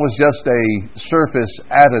 that was just a surface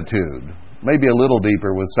attitude. Maybe a little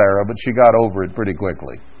deeper with Sarah, but she got over it pretty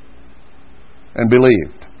quickly. And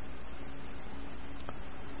believed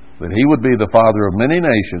that he would be the father of many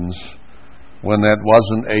nations when that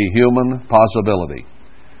wasn't a human possibility.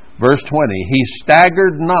 Verse 20, he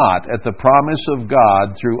staggered not at the promise of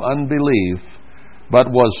God through unbelief,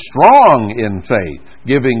 but was strong in faith,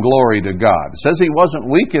 giving glory to God. It says he wasn't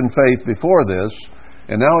weak in faith before this,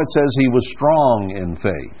 and now it says he was strong in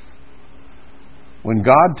faith. When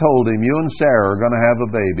God told him, you and Sarah are going to have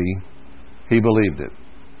a baby, he believed it.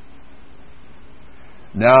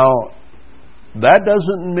 Now, that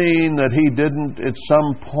doesn't mean that he didn't at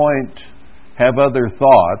some point have other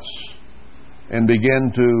thoughts and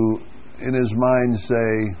begin to, in his mind,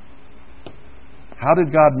 say, how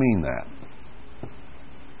did God mean that?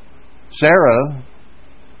 Sarah,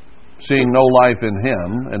 seeing no life in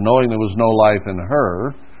him and knowing there was no life in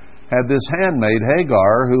her, had this handmaid,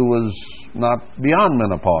 Hagar, who was not beyond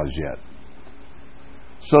menopause yet.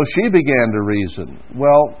 So she began to reason,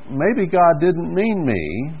 well, maybe God didn't mean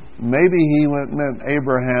me. Maybe he meant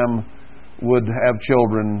Abraham would have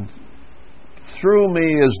children through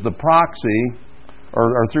me as the proxy,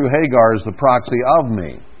 or through Hagar as the proxy of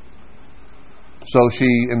me. So she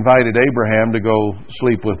invited Abraham to go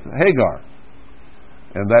sleep with Hagar.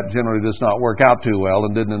 And that generally does not work out too well,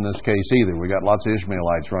 and didn't in this case either. We got lots of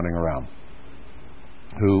Ishmaelites running around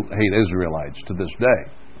who hate Israelites to this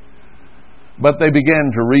day. But they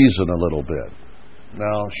began to reason a little bit.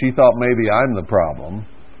 Now, she thought maybe I'm the problem,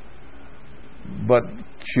 but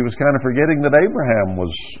she was kind of forgetting that Abraham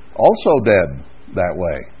was also dead that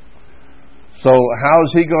way. So how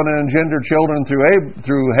is he going to engender children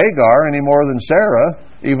through Hagar any more than Sarah?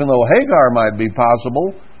 Even though Hagar might be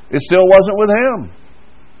possible, it still wasn't with him.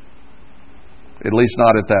 At least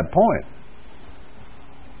not at that point.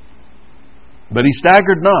 But he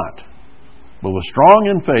staggered not, but was strong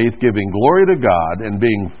in faith, giving glory to God, and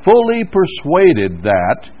being fully persuaded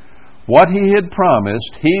that what he had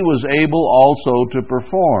promised, he was able also to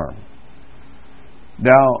perform.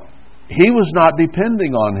 Now, he was not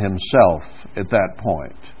depending on himself at that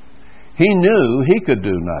point. He knew he could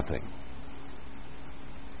do nothing.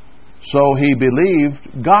 So he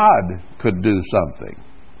believed God could do something.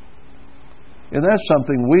 And that's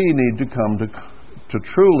something we need to come to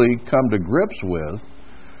truly come to grips with.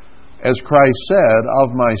 As Christ said, of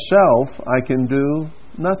myself I can do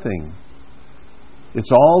nothing.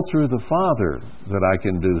 It's all through the Father that I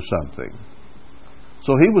can do something.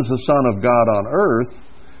 So he was the Son of God on earth,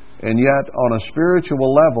 and yet on a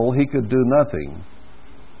spiritual level he could do nothing.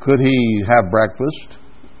 Could he have breakfast?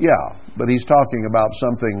 Yeah, but he's talking about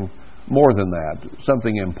something more than that,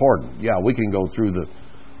 something important. Yeah, we can go through the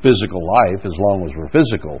physical life as long as we're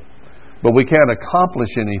physical, but we can't accomplish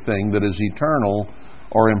anything that is eternal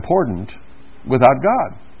or important without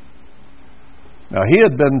God. Now, he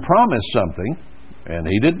had been promised something, and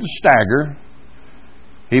he didn't stagger.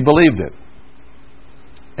 He believed it,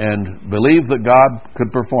 and believed that God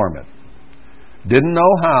could perform it. Didn't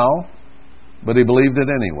know how, but he believed it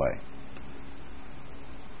anyway.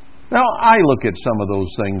 Now, I look at some of those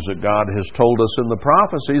things that God has told us in the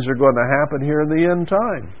prophecies are going to happen here in the end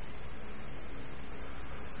time.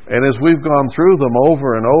 And as we've gone through them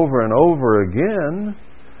over and over and over again,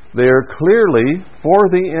 they are clearly for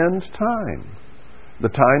the end time. The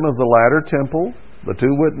time of the latter temple, the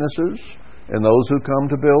two witnesses, and those who come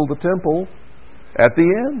to build the temple at the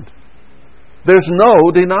end. There's no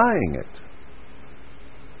denying it.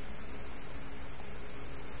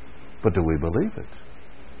 But do we believe it?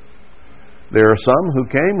 There are some who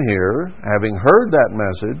came here having heard that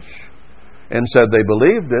message and said they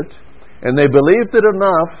believed it, and they believed it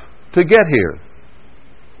enough to get here.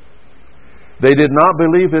 They did not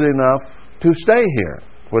believe it enough to stay here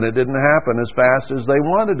when it didn't happen as fast as they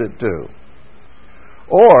wanted it to.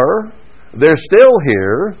 Or they're still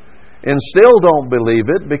here and still don't believe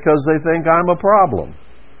it because they think I'm a problem.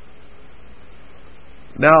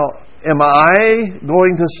 Now, am I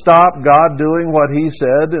going to stop God doing what He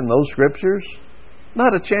said in those scriptures?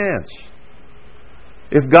 Not a chance.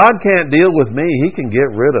 If God can't deal with me, He can get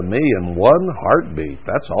rid of me in one heartbeat.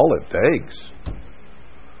 That's all it takes.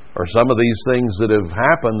 Or some of these things that have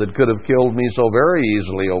happened that could have killed me so very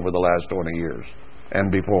easily over the last 20 years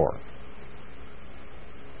and before.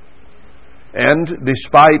 And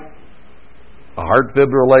despite a heart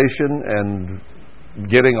fibrillation and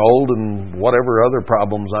getting old and whatever other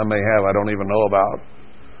problems I may have I don't even know about,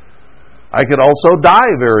 I could also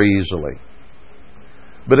die very easily.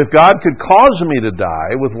 But if God could cause me to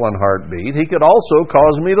die with one heartbeat, He could also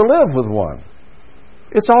cause me to live with one.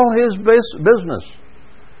 It's all His business.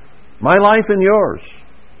 My life and yours.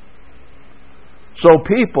 So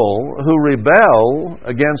people who rebel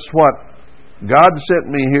against what God sent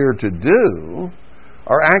me here to do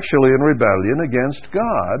are actually in rebellion against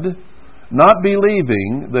God, not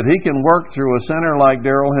believing that He can work through a sinner like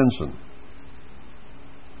Darryl Henson.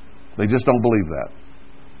 They just don't believe that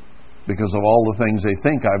because of all the things they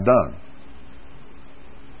think I've done.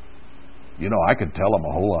 You know, I could tell them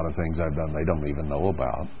a whole lot of things I've done they don't even know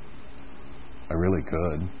about. I really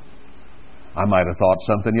could. I might have thought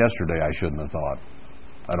something yesterday I shouldn't have thought.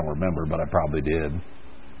 I don't remember, but I probably did.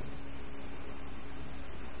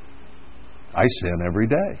 I sin every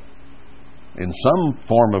day in some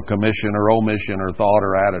form of commission or omission or thought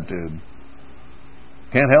or attitude.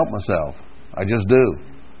 Can't help myself. I just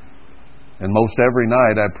do. And most every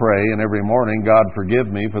night I pray, and every morning, God forgive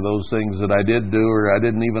me for those things that I did do or I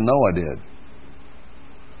didn't even know I did.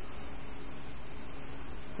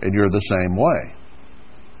 And you're the same way.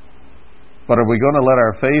 But are we going to let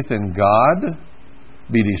our faith in God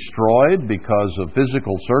be destroyed because of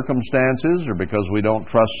physical circumstances or because we don't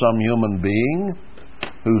trust some human being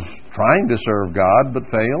who's trying to serve God but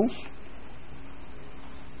fails?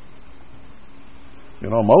 You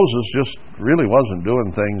know, Moses just really wasn't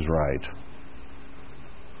doing things right.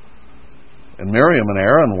 And Miriam and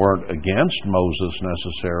Aaron weren't against Moses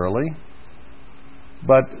necessarily,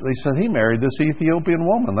 but they said, he married this Ethiopian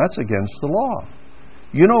woman. That's against the law.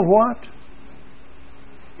 You know what?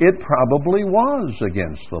 It probably was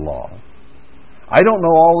against the law. I don't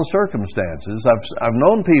know all the circumstances. I've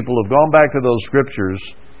known people who've gone back to those scriptures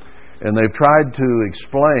and they've tried to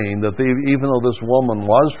explain that even though this woman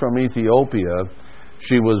was from Ethiopia,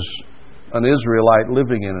 she was an Israelite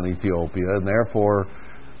living in Ethiopia, and therefore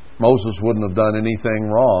Moses wouldn't have done anything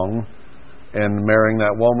wrong, and marrying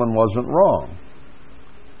that woman wasn't wrong.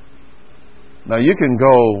 Now you can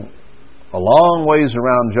go a long ways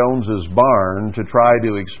around Jones's barn to try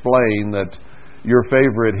to explain that your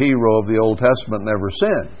favorite hero of the Old Testament never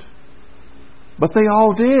sinned. But they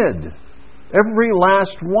all did. Every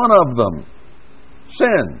last one of them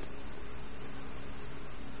sinned.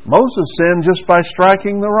 Moses sinned just by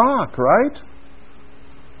striking the rock, right?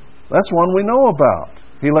 That's one we know about.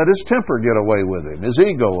 He let his temper get away with him, his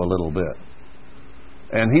ego a little bit.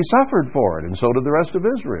 And he suffered for it, and so did the rest of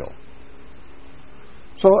Israel.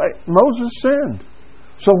 So Moses sinned.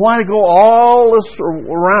 So why go all this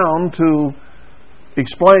around to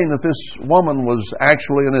explain that this woman was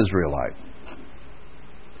actually an Israelite?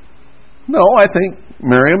 No, I think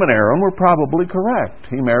Miriam and Aaron were probably correct.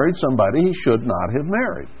 He married somebody he should not have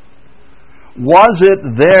married. Was it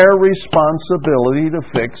their responsibility to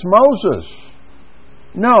fix Moses?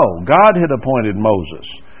 No, God had appointed Moses.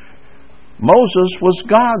 Moses was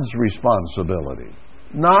God's responsibility,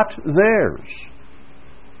 not theirs.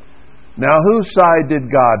 Now, whose side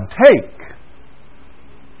did God take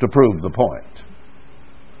to prove the point?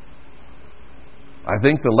 I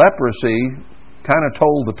think the leprosy kind of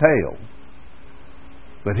told the tale.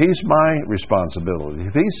 But he's my responsibility.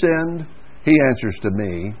 If he sinned, he answers to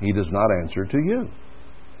me. He does not answer to you.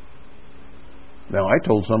 Now, I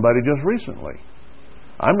told somebody just recently,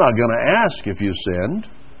 I'm not going to ask if you sinned.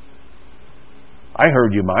 I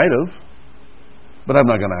heard you might have, but I'm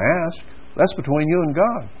not going to ask. That's between you and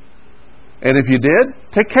God. And if you did,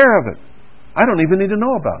 take care of it. I don't even need to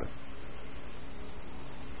know about it.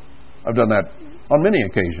 I've done that on many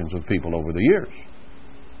occasions with people over the years.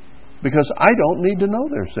 Because I don't need to know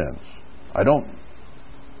their sins. I don't.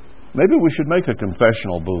 Maybe we should make a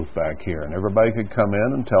confessional booth back here and everybody could come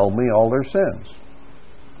in and tell me all their sins.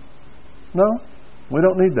 No, we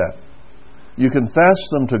don't need that. You confess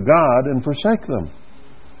them to God and forsake them.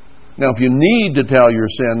 Now, if you need to tell your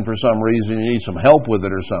sin for some reason, you need some help with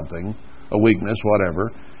it or something, a weakness,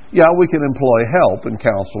 whatever, yeah, we can employ help and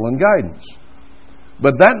counsel and guidance.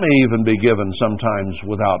 But that may even be given sometimes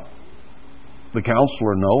without the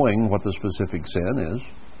counselor knowing what the specific sin is.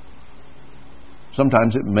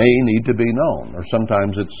 Sometimes it may need to be known, or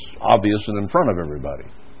sometimes it's obvious and in front of everybody.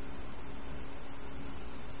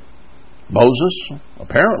 Moses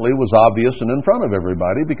apparently was obvious and in front of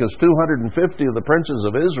everybody because 250 of the princes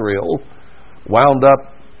of Israel wound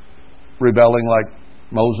up rebelling like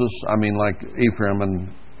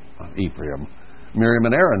Miriam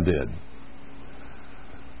and Aaron did.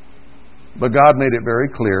 But God made it very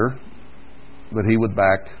clear that He would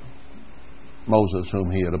back Moses,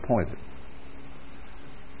 whom he had appointed.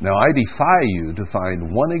 Now, I defy you to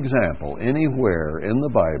find one example anywhere in the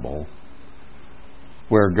Bible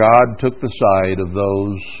where God took the side of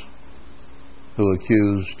those who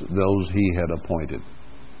accused those he had appointed.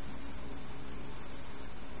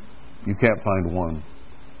 You can't find one.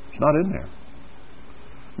 It's not in there.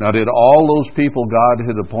 Now, did all those people God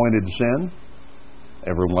had appointed sin?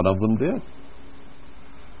 Every one of them did.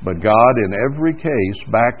 But God, in every case,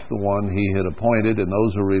 backed the one he had appointed, and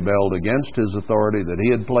those who rebelled against his authority that he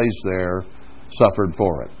had placed there suffered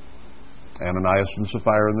for it. Ananias and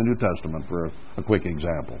Sapphira in the New Testament, for a quick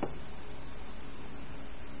example.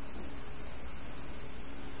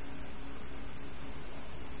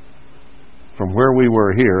 From where we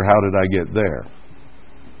were here, how did I get there?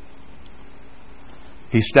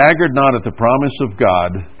 He staggered not at the promise of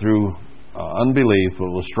God through unbelief, but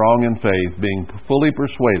was strong in faith, being fully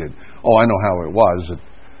persuaded. Oh, I know how it was.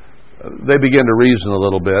 They began to reason a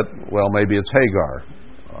little bit. Well, maybe it's Hagar.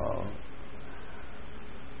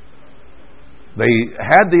 They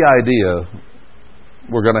had the idea,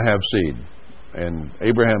 we're going to have seed, and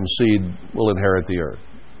Abraham's seed will inherit the earth.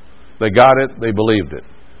 They got it. They believed it.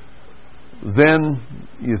 Then,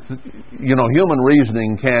 human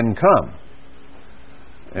reasoning can come.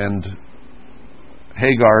 And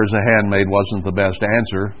Hagar as a handmaid wasn't the best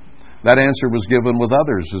answer. That answer was given with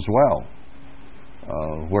others as well,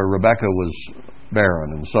 where Rebekah was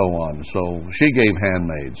barren and so on. So she gave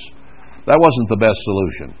handmaids. That wasn't the best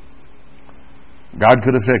solution. God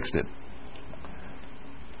could have fixed it.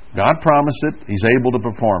 God promised it. He's able to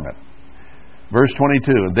perform it. Verse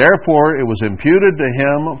 22, therefore it was imputed to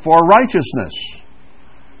him for righteousness,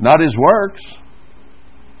 not his works.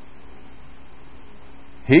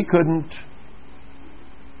 He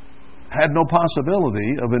had no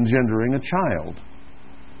possibility of engendering a child.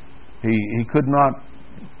 He could not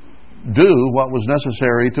do what was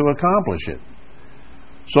necessary to accomplish it.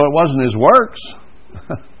 So it wasn't his works.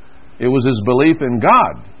 It was his belief in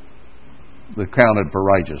God that counted for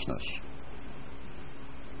righteousness.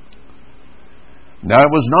 Now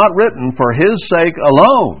it was not written for his sake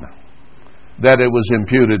alone that it was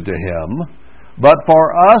imputed to him, but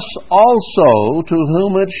for us also, to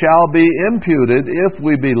whom it shall be imputed if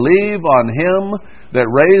we believe on him that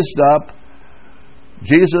raised up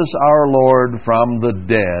Jesus our Lord from the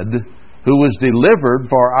dead, who was delivered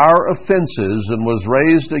for our offenses and was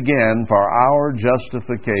raised again for our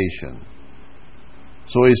justification.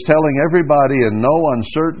 So he's telling everybody in no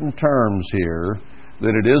uncertain terms here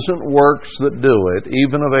that it isn't works that do it,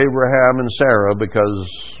 even of Abraham and Sarah, because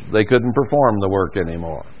they couldn't perform the work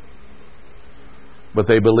anymore. But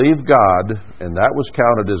they believed God, and that was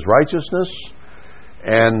counted as righteousness.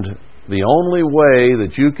 And the only way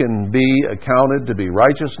that you can be accounted to be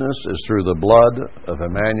righteousness is through the blood of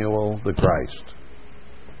Emmanuel the Christ.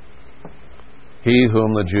 He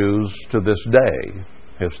whom the Jews to this day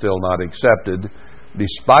have still not accepted,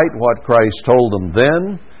 despite what Christ told them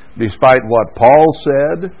then, despite what Paul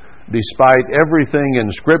said, despite everything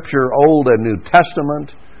in Scripture, Old and New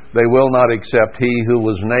Testament, they will not accept he who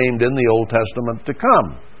was named in the Old Testament to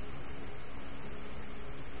come.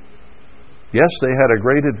 Yes, they had a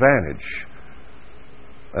great advantage.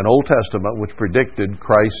 An Old Testament which predicted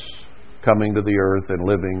Christ's coming to the earth and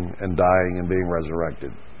living and dying and being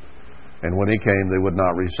resurrected. And when he came, they would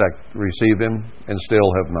not receive him, and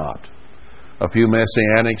still have not. A few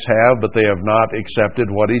Messianics have, but they have not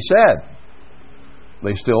accepted what he said.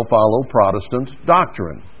 They still follow Protestant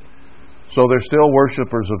doctrine. So they're still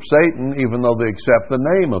worshipers of Satan, even though they accept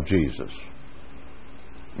the name of Jesus.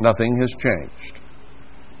 Nothing has changed.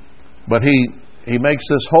 But he makes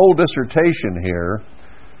this whole dissertation here,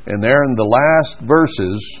 and there in the last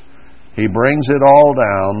verses, he brings it all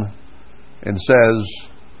down and says,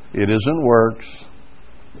 it isn't works,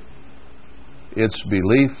 it's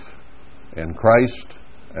belief in Christ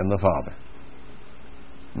and the Father.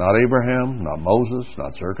 Not Abraham, not Moses,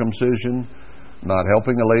 not circumcision, not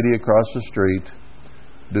helping a lady across the street.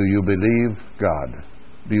 Do you believe God?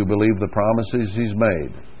 Do you believe the promises he's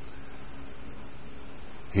made?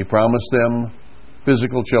 He promised them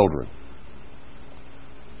physical children.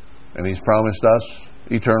 And he's promised us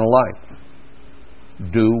eternal life.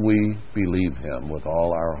 Do we believe him with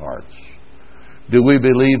all our hearts? Do we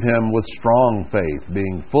believe him with strong faith,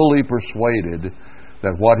 being fully persuaded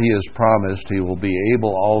that what he has promised he will be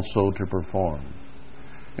able also to perform?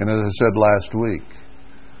 And as I said last week,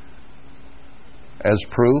 as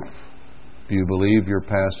proof, do you believe your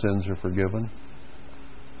past sins are forgiven?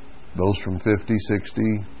 Those from 50,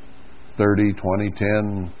 60, 30, 20,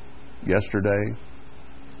 10 yesterday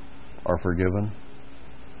are forgiven.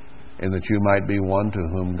 and that you might be one to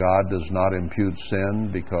whom God does not impute sin,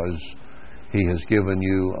 because He has given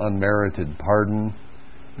you unmerited pardon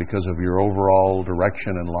because of your overall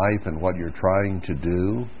direction in life and what you're trying to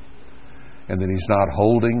do, and that He's not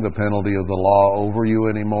holding the penalty of the law over you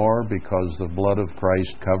anymore because the blood of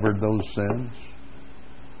Christ covered those sins?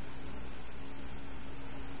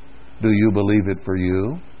 Do you believe it for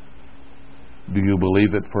you? Do you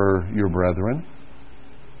believe it for your brethren?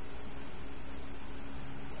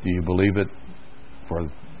 Do you believe it for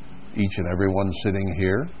each and every one sitting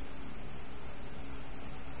here?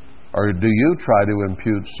 Or do you try to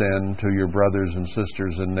impute sin to your brothers and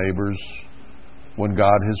sisters and neighbors when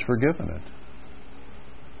God has forgiven it?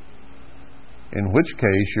 In which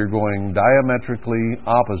case, you're going diametrically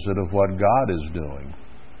opposite of what God is doing.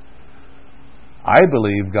 I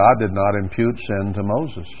believe God did not impute sin to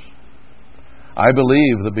Moses. I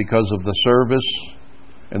believe that because of the service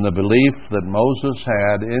and the belief that Moses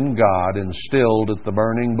had in God instilled at the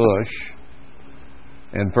burning bush,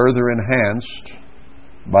 and further enhanced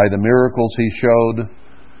by the miracles He showed,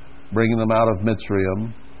 bringing them out of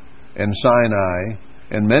Mitzrayim and Sinai,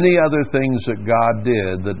 and many other things that God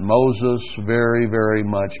did, that Moses very, very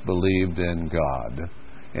much believed in God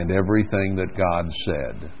and everything that God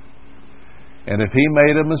said. And if he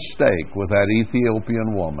made a mistake with that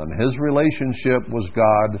Ethiopian woman, his relationship with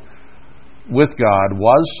God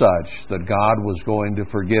was such that God was going to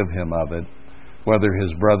forgive him of it, whether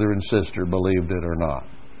his brother and sister believed it or not.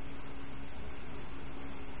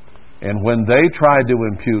 And when they tried to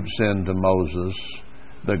impute sin to Moses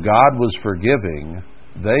that God was forgiving,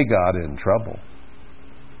 they got in trouble.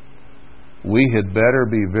 We had better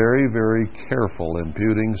be very, very careful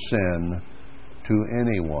imputing sin to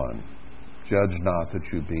anyone. Judge not that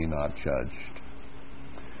you be not judged.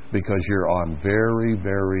 Because you're on very,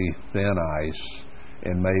 very thin ice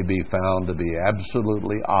and may be found to be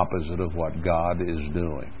absolutely opposite of what God is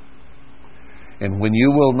doing. And when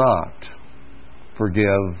you will not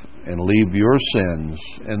forgive and leave your sins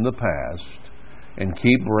in the past and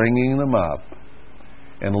keep bringing them up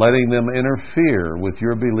and letting them interfere with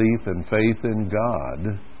your belief and faith in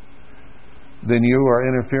God, then you are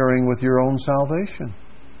interfering with your own salvation.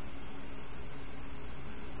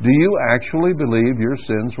 Do you actually believe your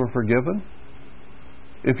sins were forgiven?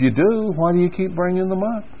 If you do, why do you keep bringing them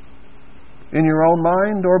up? In your own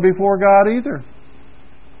mind or before God either?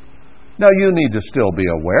 Now, you need to still be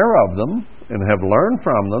aware of them and have learned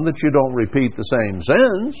from them that you don't repeat the same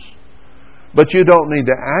sins, but you don't need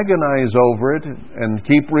to agonize over it and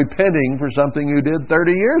keep repenting for something you did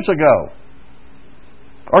 30 years ago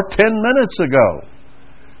or 10 minutes ago.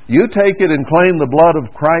 You take it and claim the blood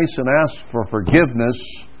of Christ and ask for forgiveness,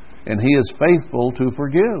 and He is faithful to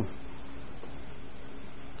forgive.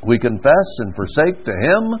 We confess and forsake to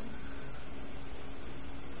Him,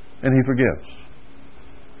 and He forgives.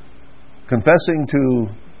 Confessing to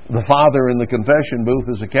the Father in the confession booth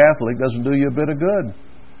as a Catholic doesn't do you a bit of good,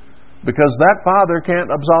 because that Father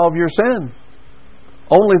can't absolve your sin.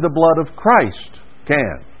 Only the blood of Christ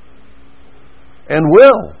can and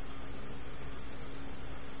will.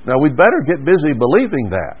 Now, we'd better get busy believing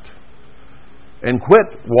that and quit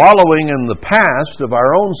wallowing in the past of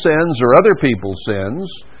our own sins or other people's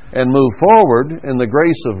sins and move forward in the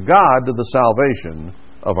grace of God to the salvation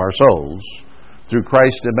of our souls through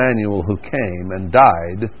Christ Emmanuel, who came and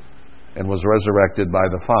died and was resurrected by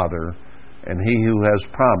the Father, and He who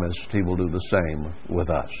has promised He will do the same with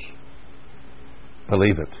us.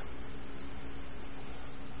 Believe it.